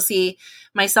post. You'll see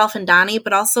myself and Donnie,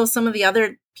 but also some of the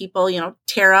other people,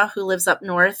 Tara, who lives up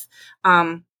north.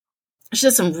 She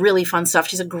does some really fun stuff.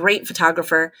 She's a great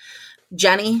photographer.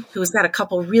 Jenny, who's got a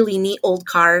couple really neat old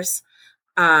cars.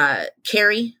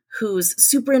 Carrie, who's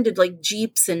super into like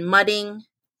Jeeps and mudding,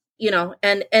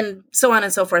 and so on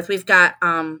and so forth. We've got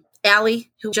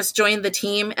Allie, who just joined the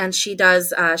team, and she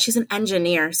does, she's an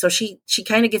engineer. So she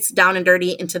kind of gets down and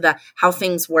dirty into how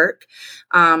things work.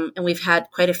 And we've had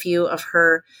quite a few of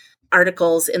her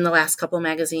articles in the last couple of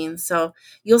magazines. So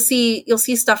you'll see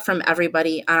stuff from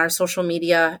everybody on our social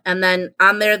media. And then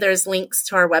on there's links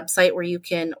to our website where you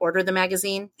can order the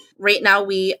magazine. Right now,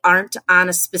 we aren't on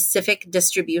a specific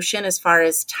distribution as far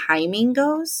as timing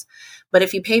goes. But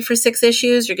if you pay for 6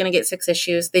 issues, you're going to get 6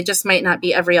 issues. They just might not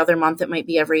be every other month. It might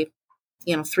be every,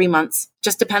 3 months.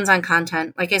 Just depends on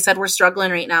content. Like I said, we're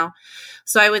struggling right now.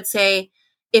 So I would say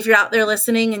if you're out there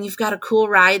listening and you've got a cool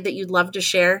ride that you'd love to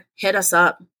share, hit us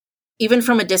up. Even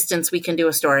from a distance, we can do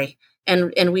a story.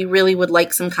 And we really would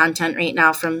like some content right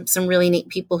now from some really neat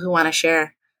people who want to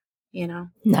share,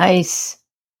 Nice.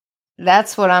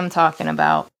 That's what I'm talking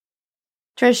about.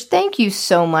 Trish, thank you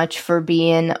so much for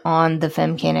being on the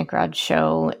Femcanic Garage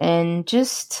show and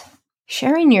just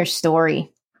sharing your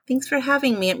story. Thanks for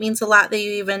having me. It means a lot that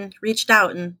you even reached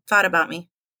out and thought about me.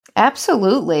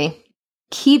 Absolutely.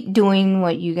 Keep doing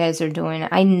what you guys are doing.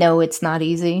 I know it's not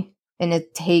easy, and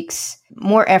it takes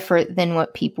more effort than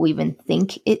what people even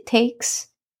think it takes.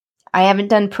 I haven't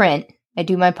done print. I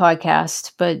do my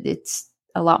podcast, but it's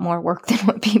a lot more work than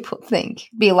what people think.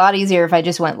 It'd be a lot easier if I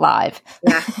just went live.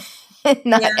 Yeah.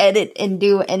 Not edit and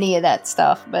do any of that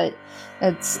stuff, but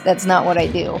that's not what I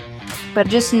do. But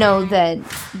just know that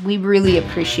we really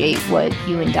appreciate what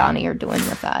you and Donnie are doing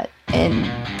with that and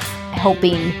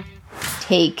helping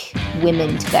take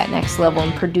women to that next level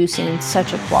and producing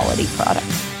such a quality product.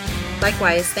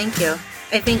 Likewise, thank you.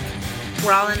 I think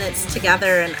we're all in this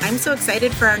together, and I'm so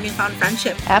excited for our newfound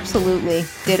friendship. Absolutely.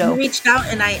 Ditto. You reached out,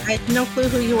 and I had no clue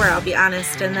who you were, I'll be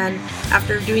honest. And then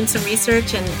after doing some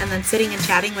research and then sitting and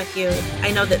chatting with you,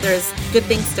 I know that there's good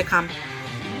things to come.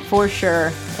 For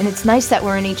sure. And it's nice that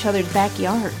we're in each other's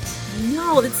backyards.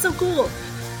 No, that's so cool.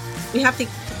 We have to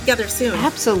get together soon.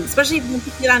 Absolutely. Especially if we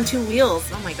can get on 2 wheels.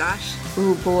 Oh my gosh.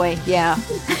 Ooh, boy, yeah.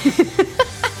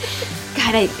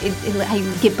 God, I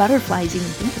get butterflies even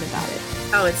thinking about it.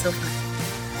 Oh, it's so fun.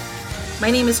 My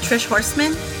name is Trish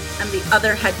Horstman. I'm the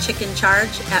other head chick in charge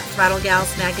at Throttle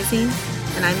Gals magazine,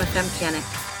 and I'm a femcanic.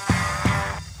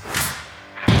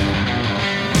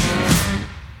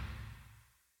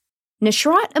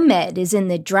 Nashrat Ahmed is in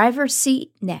the driver's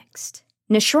seat next.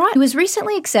 Nashrat was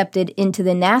recently accepted into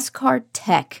the NASCAR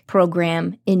Tech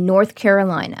program in North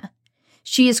Carolina.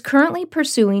 She is currently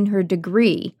pursuing her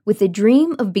degree with the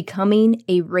dream of becoming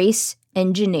a race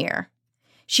engineer.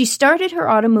 She started her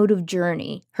automotive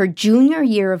journey her junior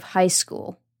year of high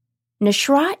school.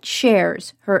 Nashrat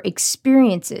shares her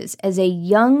experiences as a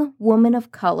young woman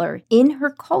of color in her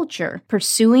culture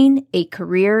pursuing a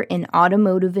career in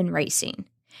automotive and racing.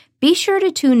 Be sure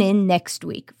to tune in next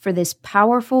week for this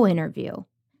powerful interview.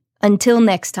 Until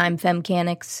next time,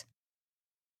 Femcanics.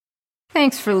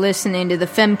 Thanks for listening to the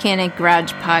Femcanic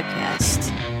Garage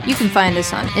podcast. You can find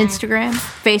us on Instagram,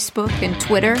 Facebook, and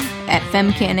Twitter at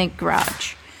Femcanic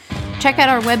Garage. Check out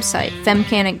our website,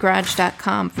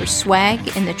 femcanicgarage.com, for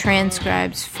swag and the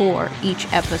transcribes for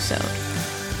each episode.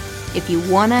 If you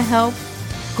want to help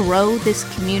grow this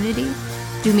community,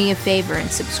 do me a favor and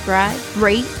subscribe,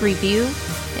 rate, review,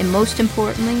 and most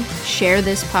importantly, share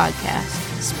this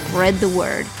podcast. Spread the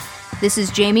word. This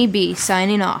is Jamie B.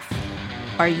 signing off.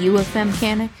 Are you a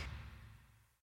femcanic?